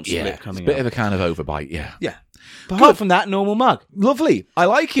pronounced Yeah, lip it's coming a bit out. of a kind of overbite, yeah. Yeah. But apart from that, normal mug. Lovely. I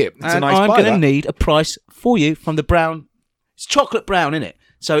like it. It's a And nice I'm buy, going to that. need a price for you from the brown. It's chocolate brown, isn't it?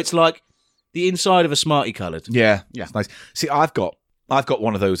 So it's like the inside of a Smartie coloured. Yeah, Yeah. it's nice. See, I've got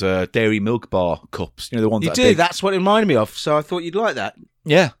one of those dairy milk bar cups. You know the ones You that do. are big. That's what it reminded me of. So I thought you'd like that.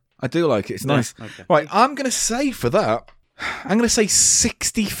 Yeah, I do like it. It's nice. Okay. Right, I'm going to say for that, I'm going to say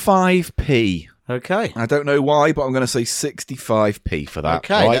 65p. Okay. I don't know why, but I'm going to say 65p for that.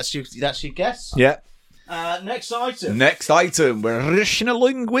 Okay. right? That's your guess. Yeah. Next item. Next item. We're rushing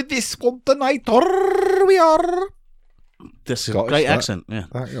along with this one tonight. Or we are. That's a Scottish, great that. accent. Yeah.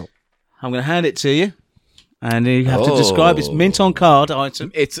 There you go. I'm going to hand it to you, and you have to describe its mint on card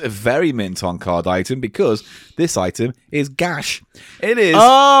item. It's a very mint on card item because this item is gash. It is.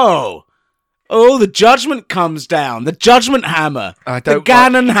 Oh, the judgment comes down. The judgment hammer. I The don't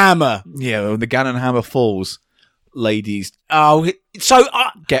Gannon hammer. Yeah, when the Gannon hammer falls, ladies Oh, so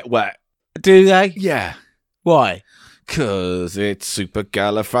get wet. do they? Yeah. Why? Because it's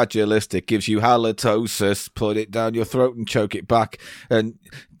supergalifragilistic, gives you halitosis, put it down your throat and choke it back, and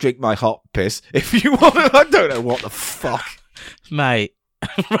drink my hot piss if you want to. I don't know what the fuck. Mate,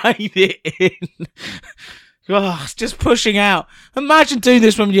 rein it in. Oh, it's just pushing out. Imagine doing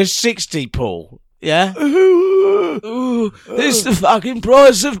this when you're 60, Paul. Yeah? Ooh, this is the fucking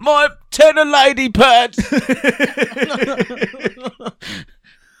price of my tenor lady pad.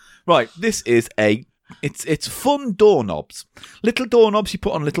 Right, this is it's fun doorknobs. Little doorknobs you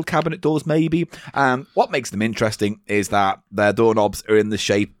put on little cabinet doors, maybe. And what makes them interesting is that their doorknobs are in the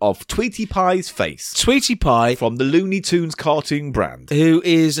shape of Tweety Pie's face Tweety Pie, from the Looney Tunes cartoon brand. who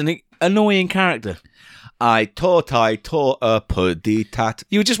is an annoying character. I taught a puddy tat.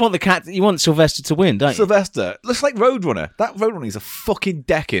 You just want the cat. You want Sylvester to win, don't you? Sylvester looks like Roadrunner. That Roadrunner is a fucking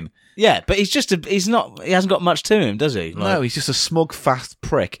decking. Yeah, but he's not. He hasn't got much to him, does he? No, he's just a smug, fast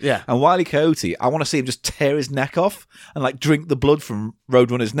prick. Yeah. And Wile E. Coyote, I want to see him just tear his neck off and like drink the blood from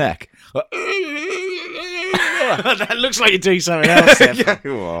Roadrunner's neck. Like, That looks like you're doing something else. There.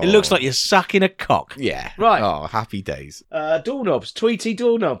 It It looks like you're sucking a cock. yeah. Right. Oh, happy days. Doorknobs, Tweety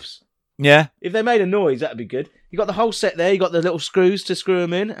doorknobs. Yeah. If they made a noise, that'd be good. You got the whole set there. You got the little screws to screw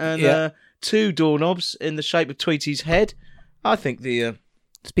them in, and Yeah. 2 doorknobs in the shape of Tweety's head. I think the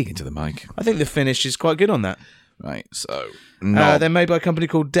Speaking to the mic. finish is quite good on that. Right. So. No. They're made by a company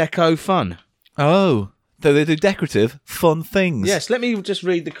called Deco Fun. Oh, so they do decorative, fun things. Yes, let me just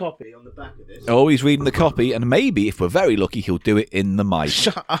read the copy on the back of this. Oh, he's reading the copy, and maybe, if we're very lucky, he'll do it in the mic.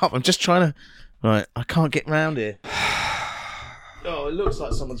 Shut up, I'm just trying to... Right, I can't get round here. Oh, it looks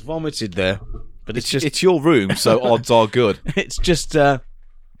like someone's vomited there. But it's just... It's your room, so odds are good. It's just a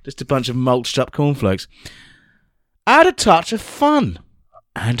bunch of mulched up cornflakes. Add a touch of fun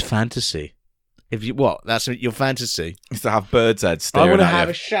and fantasy. If you that's your fantasy. Is to have birds' heads I staring want to at have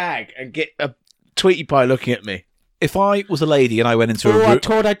you. a shag and get a Tweety Pie looking at me. If I was a lady and I went into a I room...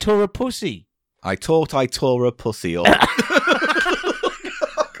 thought I tore a pussy. I thought I tore a pussy up.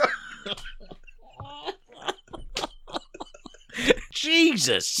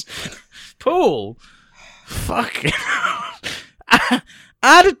 Jesus, Paul, fucking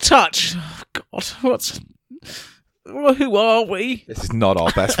add a touch. Oh, God, who are we? This is not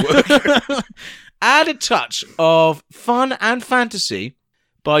our best work. Add a touch of fun and fantasy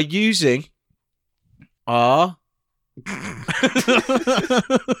by using our.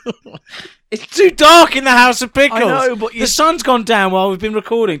 It's too dark in the House of Pickles. I know, but the sun's gone down while we've been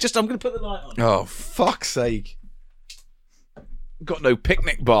recording. I'm going to put the light on. Oh, fuck's sake. Got no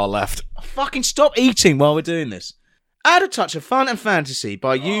picnic bar left. Fucking stop eating while we're doing this. Add a touch of fun and fantasy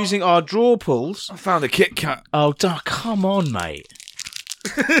by using our draw pulls. I found a Kit Kat. Oh, come on, mate.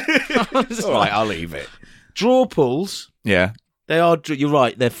 All right, I'll leave it. Draw pulls. Yeah. They are. You're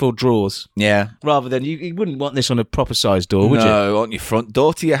right. They're for drawers. Yeah. Rather than you wouldn't want this on a proper sized door, would you? No, on your front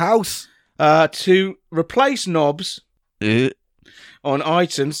door to your house. To replace knobs on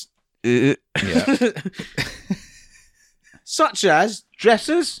items. Yeah. Such as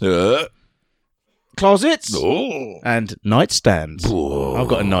dressers, closets, and nightstands. I've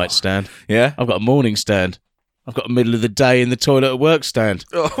got a nightstand. Yeah. I've got a morning stand. I've got a middle of the day in the toilet at work stand.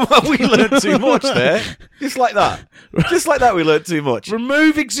 Oh, we learned too much there. Just like that. Just like that, we learned too much.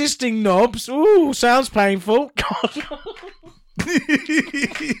 Remove existing knobs. Ooh, sounds painful.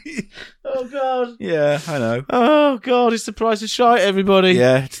 Oh, God. Yeah, I know. Oh, God, it's the price of shite, everybody.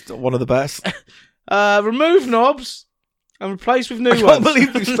 Yeah, it's one of the best. Remove knobs and replace with new I can't ones.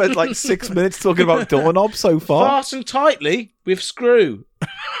 believe we've spent like 6 minutes talking about doorknobs so far. Fasten tightly with screw.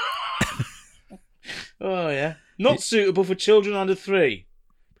 Oh, yeah. Not suitable for children under 3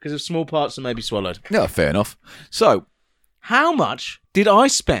 because of small parts that may be swallowed. No, fair enough. So, How much did I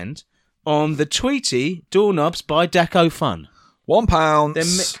spend on the Tweety doorknobs by Deco Fun?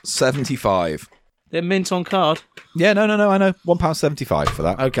 £1.75. They're mint on card. Yeah, no, I know. £1.75 for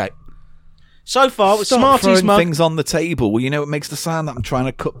that. Okay. So far, with Stop Smarties throwing mug. things on the table. Well, you know it makes the sound that I'm trying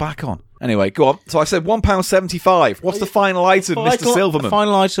to cut back on. Anyway, go on. So I said £1.75. What's the final item, Mr. Silverman?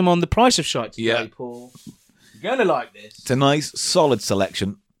 Final item on the price of shite today, Yeah. Paul. You're going to like this. It's a nice, solid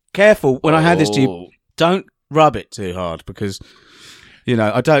selection. Careful, when I hand this to you, Oh. don't rub it too hard because,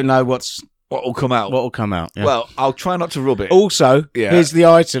 I don't know what will come out? will come out. Yeah. Well, I'll try not to rub it. Also, Yeah. here's the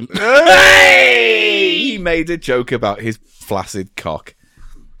item. Hey! He made a joke about his flaccid cock.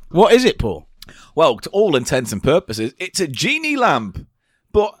 What is it, Paul? Well, to all intents and purposes, it's a genie lamp.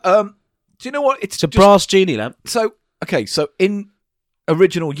 But do you know what? It's a brass genie lamp. So in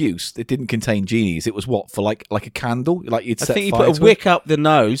original use, it didn't contain genies. It was what, for like a candle? Like you'd I set think you fire put a to wick up the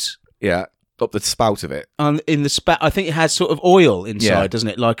nose. it? Yeah, up the spout of it. In the spat. I think it has sort of oil inside, Yeah. doesn't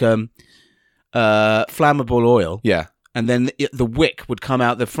it? Like flammable oil. Yeah. And then the wick would come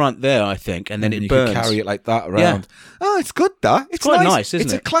out the front there, I think, and then it you burns. could carry it like that around. Oh, it's good, that. It's quite nice, isn't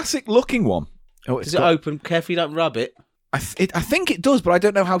it's it? It's a classic looking one. Oh, Does it open? Carefully, don't rub it. I think it does, but I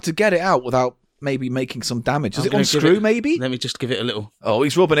don't know how to get it out without maybe making some damage. Does I'm it gonna give unscrew, it- maybe? Let me just give it a little. Oh,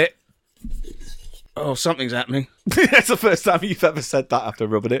 he's rubbing it. Oh, something's happening. That's the first time you've ever said that after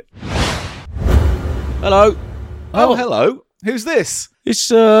rubbing it. Hello. Oh, hello. Who's this?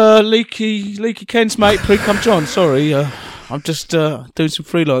 It's Leaky Ken's mate, Pre-Cum John. Sorry, I'm just doing some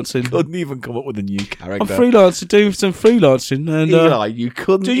freelancing. Couldn't even come up with a new character. I'm freelancing, doing some freelancing, and Eli, you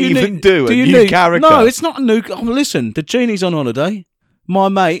couldn't do you even need- do a do you new need- character. No, it's not a new. Oh, listen, the genie's on holiday. My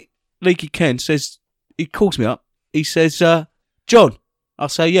mate, Leaky Ken, says he calls me up. He says, "John," I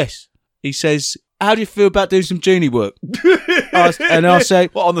say yes. He says, "How do you feel about doing some genie work?" And I say,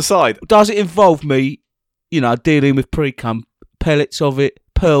 What, on the side? "Does it involve me, dealing with pre-cum, pellets of it,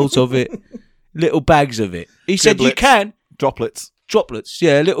 pearls of it, little bags of it?" He said, "You Giblets. can." Droplets. Droplets,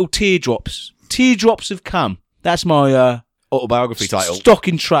 yeah, little teardrops. Teardrops of cum. That's my Autobiography title. stock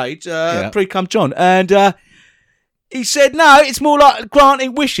in trade, Pre-Cum John. And he said, no, it's more like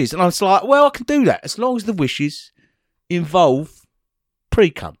granting wishes. And I was like, well, I can do that as long as the wishes involve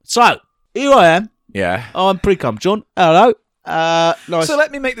pre-cum. So, here I am. Yeah. I'm Pre-Cum John. Hello. Nice. So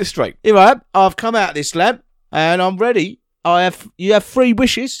let me make this straight. Here I am. I've come out of this lab and I'm ready. You have 3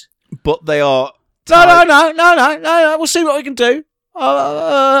 wishes. but they are. No. We'll see what we can do.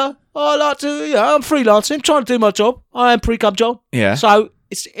 I like to. I'm freelancing. I'm trying to do my job. I am pre-cum John. Yeah. So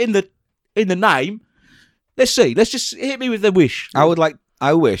it's in the name. Let's see. Let's just hit me with the wish.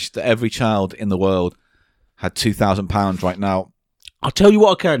 I wish that every child in the world had £2,000 right now. I'll tell you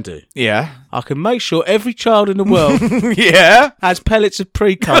what I can do. Yeah. I can make sure every child in the world Yeah. has pellets of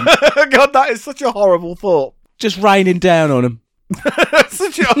pre-cum God, that is such a horrible thought. just raining down on them.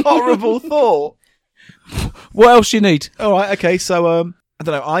 Such a horrible thought. What else you need? All right. Okay. So, I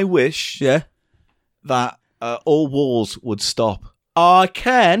don't know. I wish Yeah. that all wars would stop. I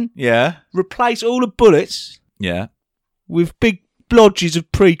can Yeah. replace all the bullets Yeah. with big blodges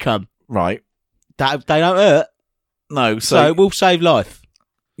of pre-cum. Right. That they don't hurt, No. so it will save life.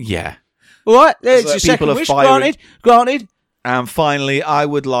 yeah. All right, there's So your people second are wish. firing- Granted. And finally, I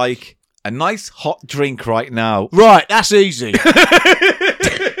would like a nice hot drink right now. Right, that's easy.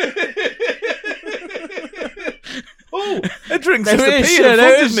 Oh, a drink's There just it is, appeared yeah, in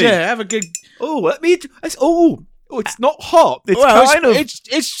there front is, of me. yeah. Have a good. Oh, let me. It's not hot. It's Well, kind of.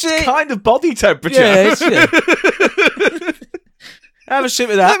 it's kind of body temperature. yeah, yeah. Have a sip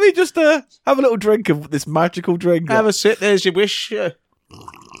of that. Let me just have a little drink of this magical drink. Have a sip. There's your wish.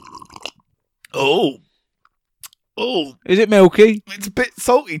 Oh, Is it milky? it's a bit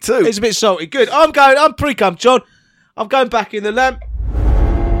salty too. It's a bit salty. Good. I'm pre-cum John. I'm going back in the lamp.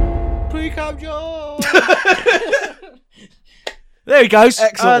 Pre-cum John. There he goes.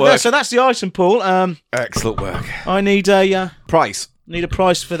 Excellent work. So that's the ice and Paul. Excellent work. I need a Price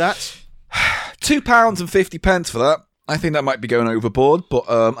price for that. £2.50 for that. I think that might be going overboard, but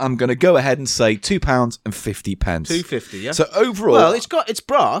I'm going to go ahead and say £2.50. $2.50. Yeah. So overall, Well, it's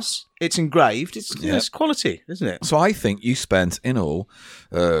brass. It's engraved. It's Yeah. it's quality, isn't it? so I think you spent in all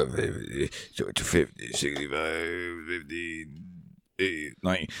 50, 65, 50,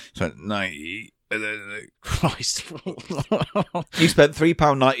 90, so 90. Christ. You spent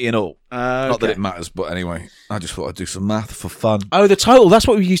 £3.90 in all. Not that Okay. it matters, but anyway, I just thought I'd do some math for fun. Oh, the total. That's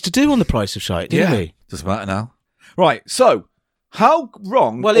what we used to do on the Price of Shite, didn't we? Doesn't matter now. Right, so how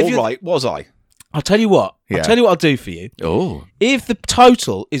wrong Well, if or you- right was I? I'll tell you what. Yeah. I'll tell you what I'll do for you. Oh. If the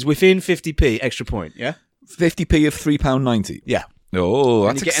total is within 50p, extra point, yeah? 50p of £3.90. Yeah. Oh, And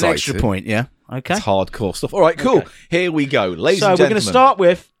that's you get exciting. an extra point, yeah? Okay. That's hardcore stuff. All right, cool. Okay. Here we go. Ladies So and we're gentlemen. going to start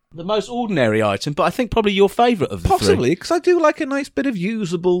with the most ordinary item, but I think probably your favourite of the Possibly, because I do like a nice bit of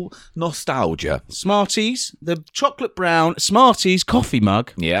usable nostalgia. three. Smarties, the chocolate brown Smarties coffee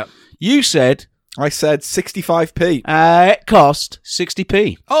mug. Yeah. You said I said 65p. it cost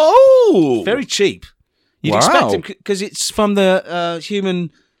 60p. Oh! Very cheap. You'd Wow. expect it because it's from the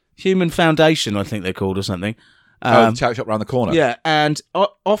Human Foundation, I think they're called, or something. the charity shop around the corner. Yeah, and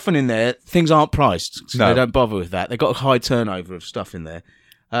often in there, things aren't priced. So No. they don't bother with that. They've got a high turnover of stuff in there.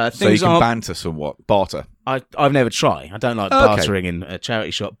 So you Things can aren't... banter somewhat. Barter. I've never tried. I don't like Okay. bartering in a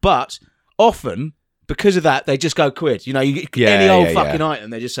charity shop. But often, because of that, they just go quid. You know, you get Yeah, any old yeah, fucking yeah. item,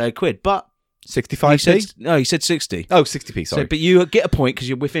 they just say quid. But 65p? you said 60. Oh, 60p, sorry. So, but you get a point because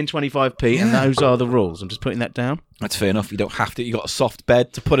you're within 25p, and Yeah. those are the rules. I'm just putting that down. That's fair enough. You don't have to. You got a soft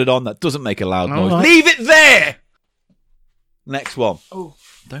bed to put it on that doesn't make a loud All noise. right. Leave it there! Next one. Oh.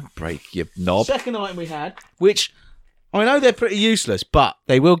 Don't break your knob. Second item we had, which I know they're pretty useless, but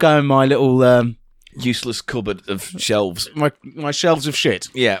they will go in my little Useless cupboard of shelves. my shelves of shit.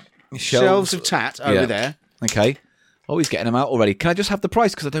 Yeah. Shelves of tat over Yeah. there. Okay. Oh, he's getting them out already. Can I just have the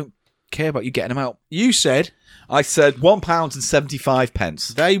price? Because I don't care about you getting them out. You said I said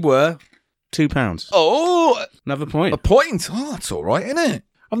 £1.75. they were £2. Oh, Another point. a point. Oh, that's all right, isn't it?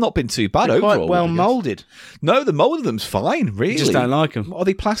 I've not been too bad They're overall. quite well I guess. moulded. No, the mould of them's fine, really. You just don't like them. Are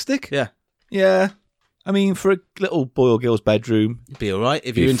they plastic? Yeah. Yeah. I mean, for a little boy or girl's bedroom. It'd be all right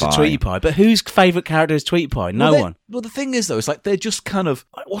if Be you're into fine. Tweety Pie. But whose favourite character is Tweety Pie? No one. Well, the thing is, though, it's like they're just kind of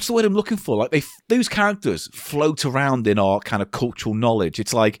what's the word I'm looking for? Like those characters float around in our kind of cultural knowledge.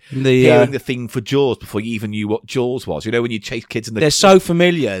 It's like The, hearing the thing for Jaws before you even knew what Jaws was. You know, when you chase kids in the They're so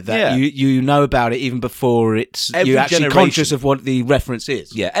familiar that Yeah. you know about it even before it's Every you're actually generation. conscious of what the reference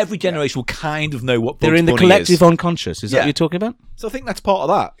is. yeah, every generation will kind of know what They're Bugs in the Bunny collective is. unconscious. Is that Yeah. what you're talking about? So I think that's part of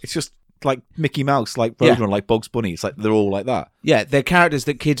that. It's just like Mickey Mouse, like Yeah. Roadrunner, like Bugs Bunny. It's like they're all like that Yeah, they're characters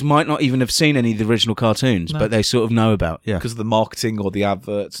that kids might not even have seen any of the original cartoons, but they sort of know about. Yeah. because of the marketing or the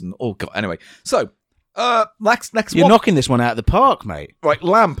adverts and oh god. Anyway, so next You're one. knocking this one out of the park, mate. Right,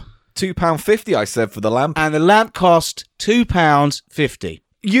 lamp. £2.50 I said for the lamp. And the lamp cost £2.50.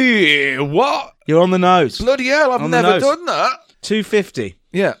 Yeah, what? You're on the nose. Bloody hell, I've On the never nose. done that. £2.50.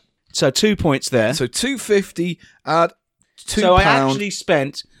 Yeah. So 2 points there. So £2.50 at £2. So I actually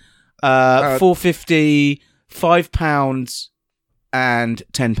spent £4.50, £5 and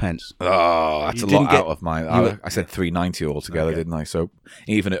 10 pence. Oh, that's You a didn't lot get- out of my. were- I said $3.90 altogether, Okay. didn't I? So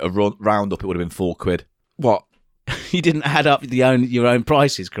even at a round up, it would have been £4. What? You didn't add up your own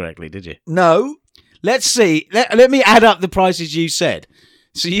prices correctly, did you? No, Let's see. Let me add up the prices you said.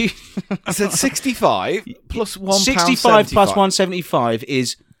 So you I said 65 plus £1. 65 plus 175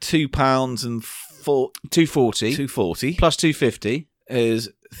 is £2 and 240 240 plus 250. is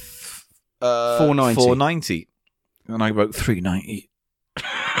 $4.90. $4.90, and I wrote $3.90.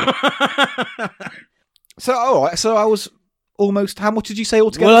 So all right, so I was almost. How much did you say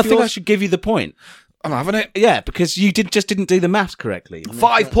altogether? Well, I for think I yours? should give you the point. I'm having it. Yeah, because you didn't do the maths correctly.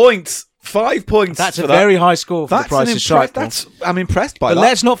 5 points. 5 points. That's for a that. very high score for That's the Price an is Right. That's I'm impressed by But that.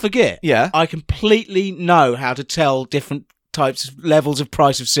 let's not forget. Yeah. I completely know how to tell different types of levels of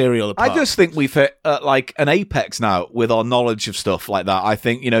price of cereal apart. I just think we've hit like an apex now with our knowledge of stuff like that. I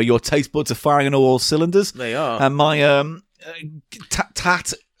think your taste buds are firing on all cylinders. They are. And my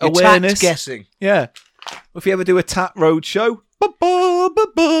tat Your awareness. tact guessing. Yeah. If you ever do a tat road show. I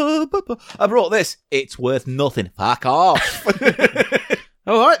brought this. It's worth nothing. Fuck off.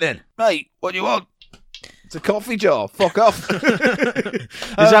 All right then. Mate, what do you want? It's a coffee jar. Fuck off. Is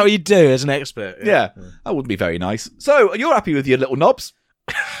that what you do as an expert? Yeah, that would be very nice. So, you're happy with your little knobs?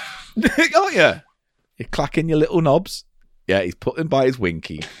 Aren't you? You're clacking your little knobs. Yeah, he's putting by his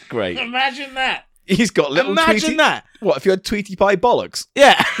winky. Great. Imagine that. He's got little Imagine Tweety... that. What, if you had Tweety Pie bollocks?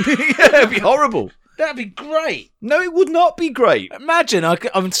 Yeah. Yeah, it'd be horrible. That'd be great. No, it would not be great. Imagine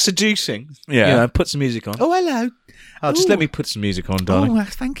I'm seducing. Yeah. Put some music on. Oh, hello. Oh, just Ooh. let me put some music on, darling. Oh,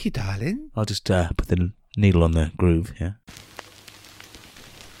 thank you, darling. I'll just put the needle on the groove, yeah.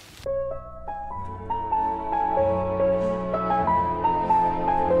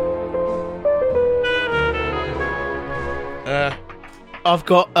 I've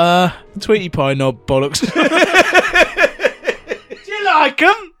got Tweety Pie knob bollocks. Do you like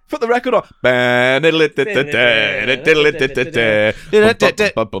them? Put the record on. And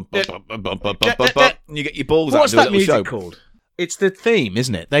you get your balls What's out and that do a little music show. called? It's the theme,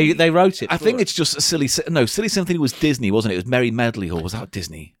 isn't it? They wrote it. I for think us. it's just a silly. No, Silly Symphony was Disney, wasn't it? It was Merry Medley, or was that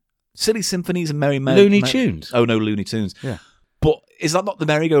Disney? Silly Symphonies and Merry Medley. Looney Tunes. Oh no, Looney Tunes. Yeah. But is that not the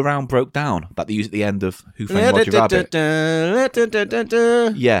merry-go-round broke down that they use at the end of Who Framed Roger Rabbit?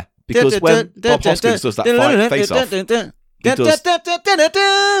 Yeah, because when Bob Hoskins does that face-off, he does.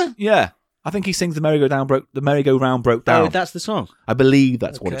 Yeah, I think he sings the merry-go-round broke down. Oh, that's the song. I believe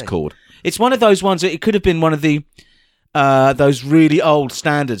that's what it's Okay. called. It's one of those ones that it could have been one of the those really old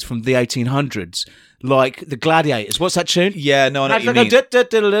standards from the 1800s, like the Gladiators. What's that tune? Yeah, no, I know what you mean. That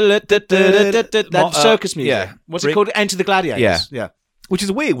circus music. yeah. What's it called? Enter the Gladiators. Yeah. Which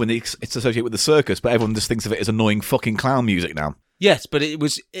is weird when it's associated with the circus, but everyone just thinks of it as annoying fucking clown music now. Yes, but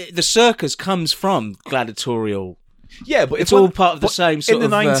the circus comes from gladiatorial. Yeah, but It's all part of the same in sort the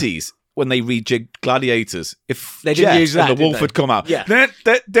of, 90s, when they rejigged Gladiators, if They didn't Jet use that, and the did wolf they? had come out, Yeah.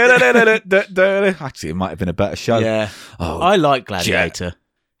 Actually, it might have been a better show. Yeah. Oh, I like Gladiator.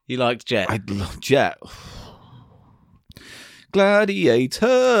 You like Jet? I love Jet.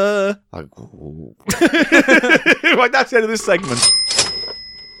 Gladiator. Right, that's the end of this segment.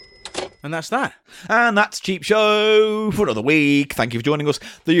 And that's that. And that's Cheap Show for another week. Thank you for joining us.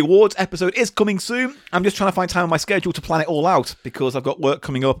 The awards episode is coming soon. I'm just trying to find time on my schedule to plan it all out because I've got work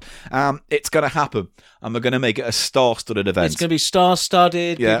coming up. It's going to happen. And we're going to make it a star-studded event. It's going to be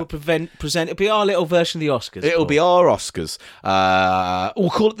star-studded. Yeah. People present. It'll be our little version of the Oscars. It'll be our Oscars.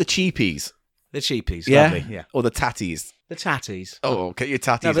 We'll call it the Cheapies. the cheapies. Yeah? Lovely. Yeah. Or the tatties. The tatties. Oh, get your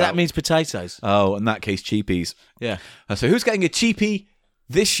tatties No, but that out. means potatoes. Oh, in that case, cheapies. Yeah. So who's getting a cheapie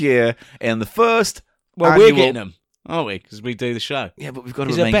this year in the first Well, annual... we're getting them, aren't we? Because we do the show. Yeah, but we've got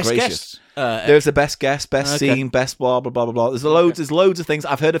to Is there remain best gracious. guests? There's the best guest, best Okay. scene, best blah, blah, blah, blah, blah. There's loads of things.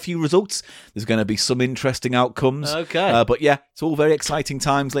 I've heard a few results. There's going to be some interesting outcomes. Okay. But yeah, it's all very exciting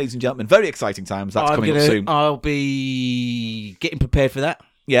times, ladies and gentlemen. Very exciting times. That's coming up soon. I'll be getting prepared for that.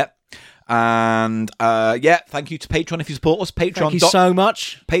 Yeah. And thank you to Patreon if you support us. Thank you so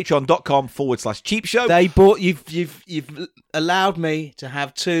much. Patreon.com/cheap show. They bought you've allowed me to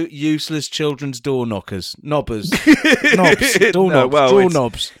have two useless children's door knockers, knobs, door No, well, draw it's-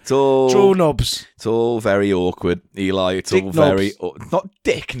 knobs, It's all draw knobs. It's all very awkward, Eli. It's Dick all knobs. very not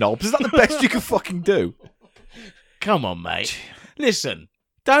dick knobs. Is that the best you can fucking do? Come on, mate. Listen,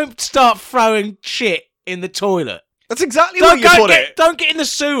 don't start throwing shit in the toilet. That's exactly what you put it. Don't get in the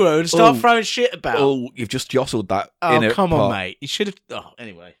sewer and start Oh. throwing shit about. Oh, you've just jostled that. Oh, in a come on, part. mate. You should have. Oh,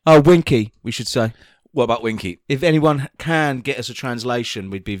 anyway. Oh, Winky, we should say. What about Winky? If anyone can get us a translation,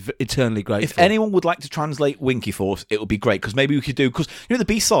 we'd be eternally grateful. If anyone would like to translate Winky for us, it would be great because maybe we could do because the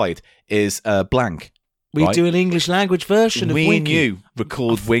B side is blank. We right? do an English language version of Me Winky. and you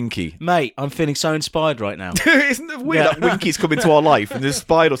record Winky. Mate, I'm feeling so inspired right now. Isn't it weird Yeah. that Winky's come into our life and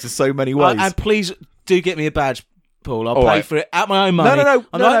inspired us in so many ways? And please do get me a badge, Paul. I'll All pay right. for it at my own money. No.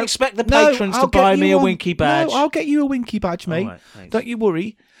 I don't expect the patrons to buy me a Winky badge. No, I'll get you a Winky badge, mate. right, thanks. Don't you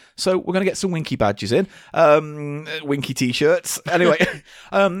worry. So we're going to get some Winky badges in. Winky t-shirts. Anyway,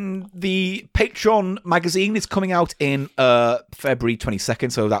 the Patreon magazine is coming out in February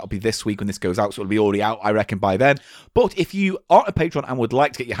 22nd, so that'll be this week when this goes out, so it'll be already out, I reckon, by then. But if you aren't a patron and would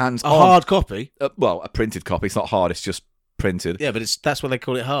like to get your hands A on... hard copy? a printed copy. It's not hard, it's just printed. Yeah, but that's why they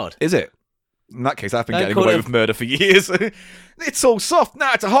call it hard. Is it? In that case, I've been Don't getting call away it with murder for years. It's all soft. No,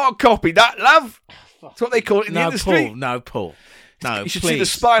 it's a hard copy, that, love. That's what they call it in the industry. Paul. No, You should please. see the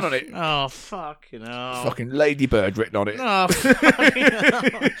spine on it. Oh, fucking hell. Fucking ladybird written on it. Oh, fucking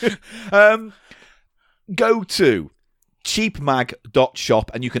hell. Go to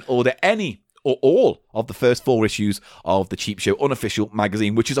cheapmag.shop and you can order any or all of the first 4 issues of the Cheap Show unofficial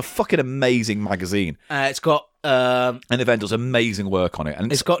magazine, which is a fucking amazing magazine. It's got And the event does amazing work on it.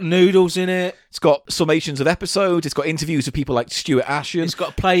 And it's got noodles in it. it's got summations of episodes. It's got interviews with people like Stuart Ashen. It's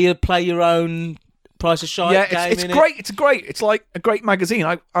got play your own Price of Shite Yeah, game it's in great. It's great. It's like a great magazine.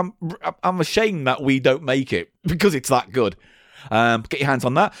 I'm ashamed that we don't make it because it's that good. Get your hands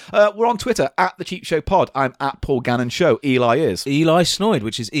on that. We're on Twitter at The Cheap Show Pod. I'm at Paul Gannon Show. Eli is. Eli Snoid,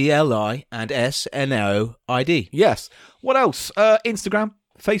 which is ELI and SNOID. Yes. What else? Instagram,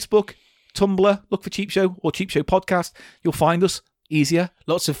 Facebook, Tumblr. Look for Cheap Show or Cheap Show Podcast. You'll find us easier.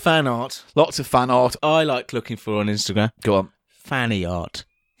 Lots of fan art. Lots of fan art. I like looking for on Instagram. Go on. Fanny art.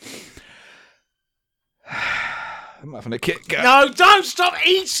 I'm having a kick. No, don't stop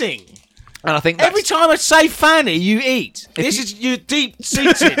eating. And I think Every time I say fanny, you eat. You're deep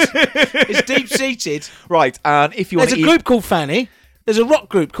seated. It's deep seated. right. And if you want There's to a group called Fanny. There's a rock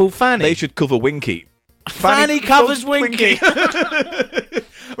group called Fanny. they should cover Winky. Fanny covers Winky.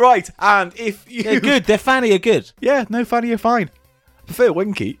 Right. And if you They're good. Their Fanny are good. Yeah, no, Fanny, you're fine. I prefer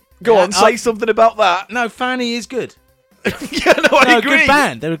Winky. Go Yeah, on, say something about that. No, Fanny is good. Yeah, no, I No, agree. good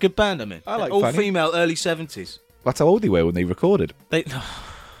band. They're a good band. I mean, I like all Fanny. female, early 70s. That's how old they were when they recorded. They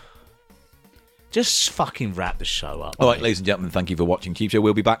just fucking wrap the show up. All right, ladies and gentlemen, thank you for watching Cheap Show.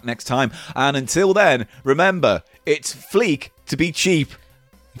 We'll be back next time. And until then, remember, it's fleek to be cheap.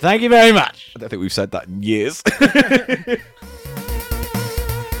 Thank you very much. I don't think we've said that in years.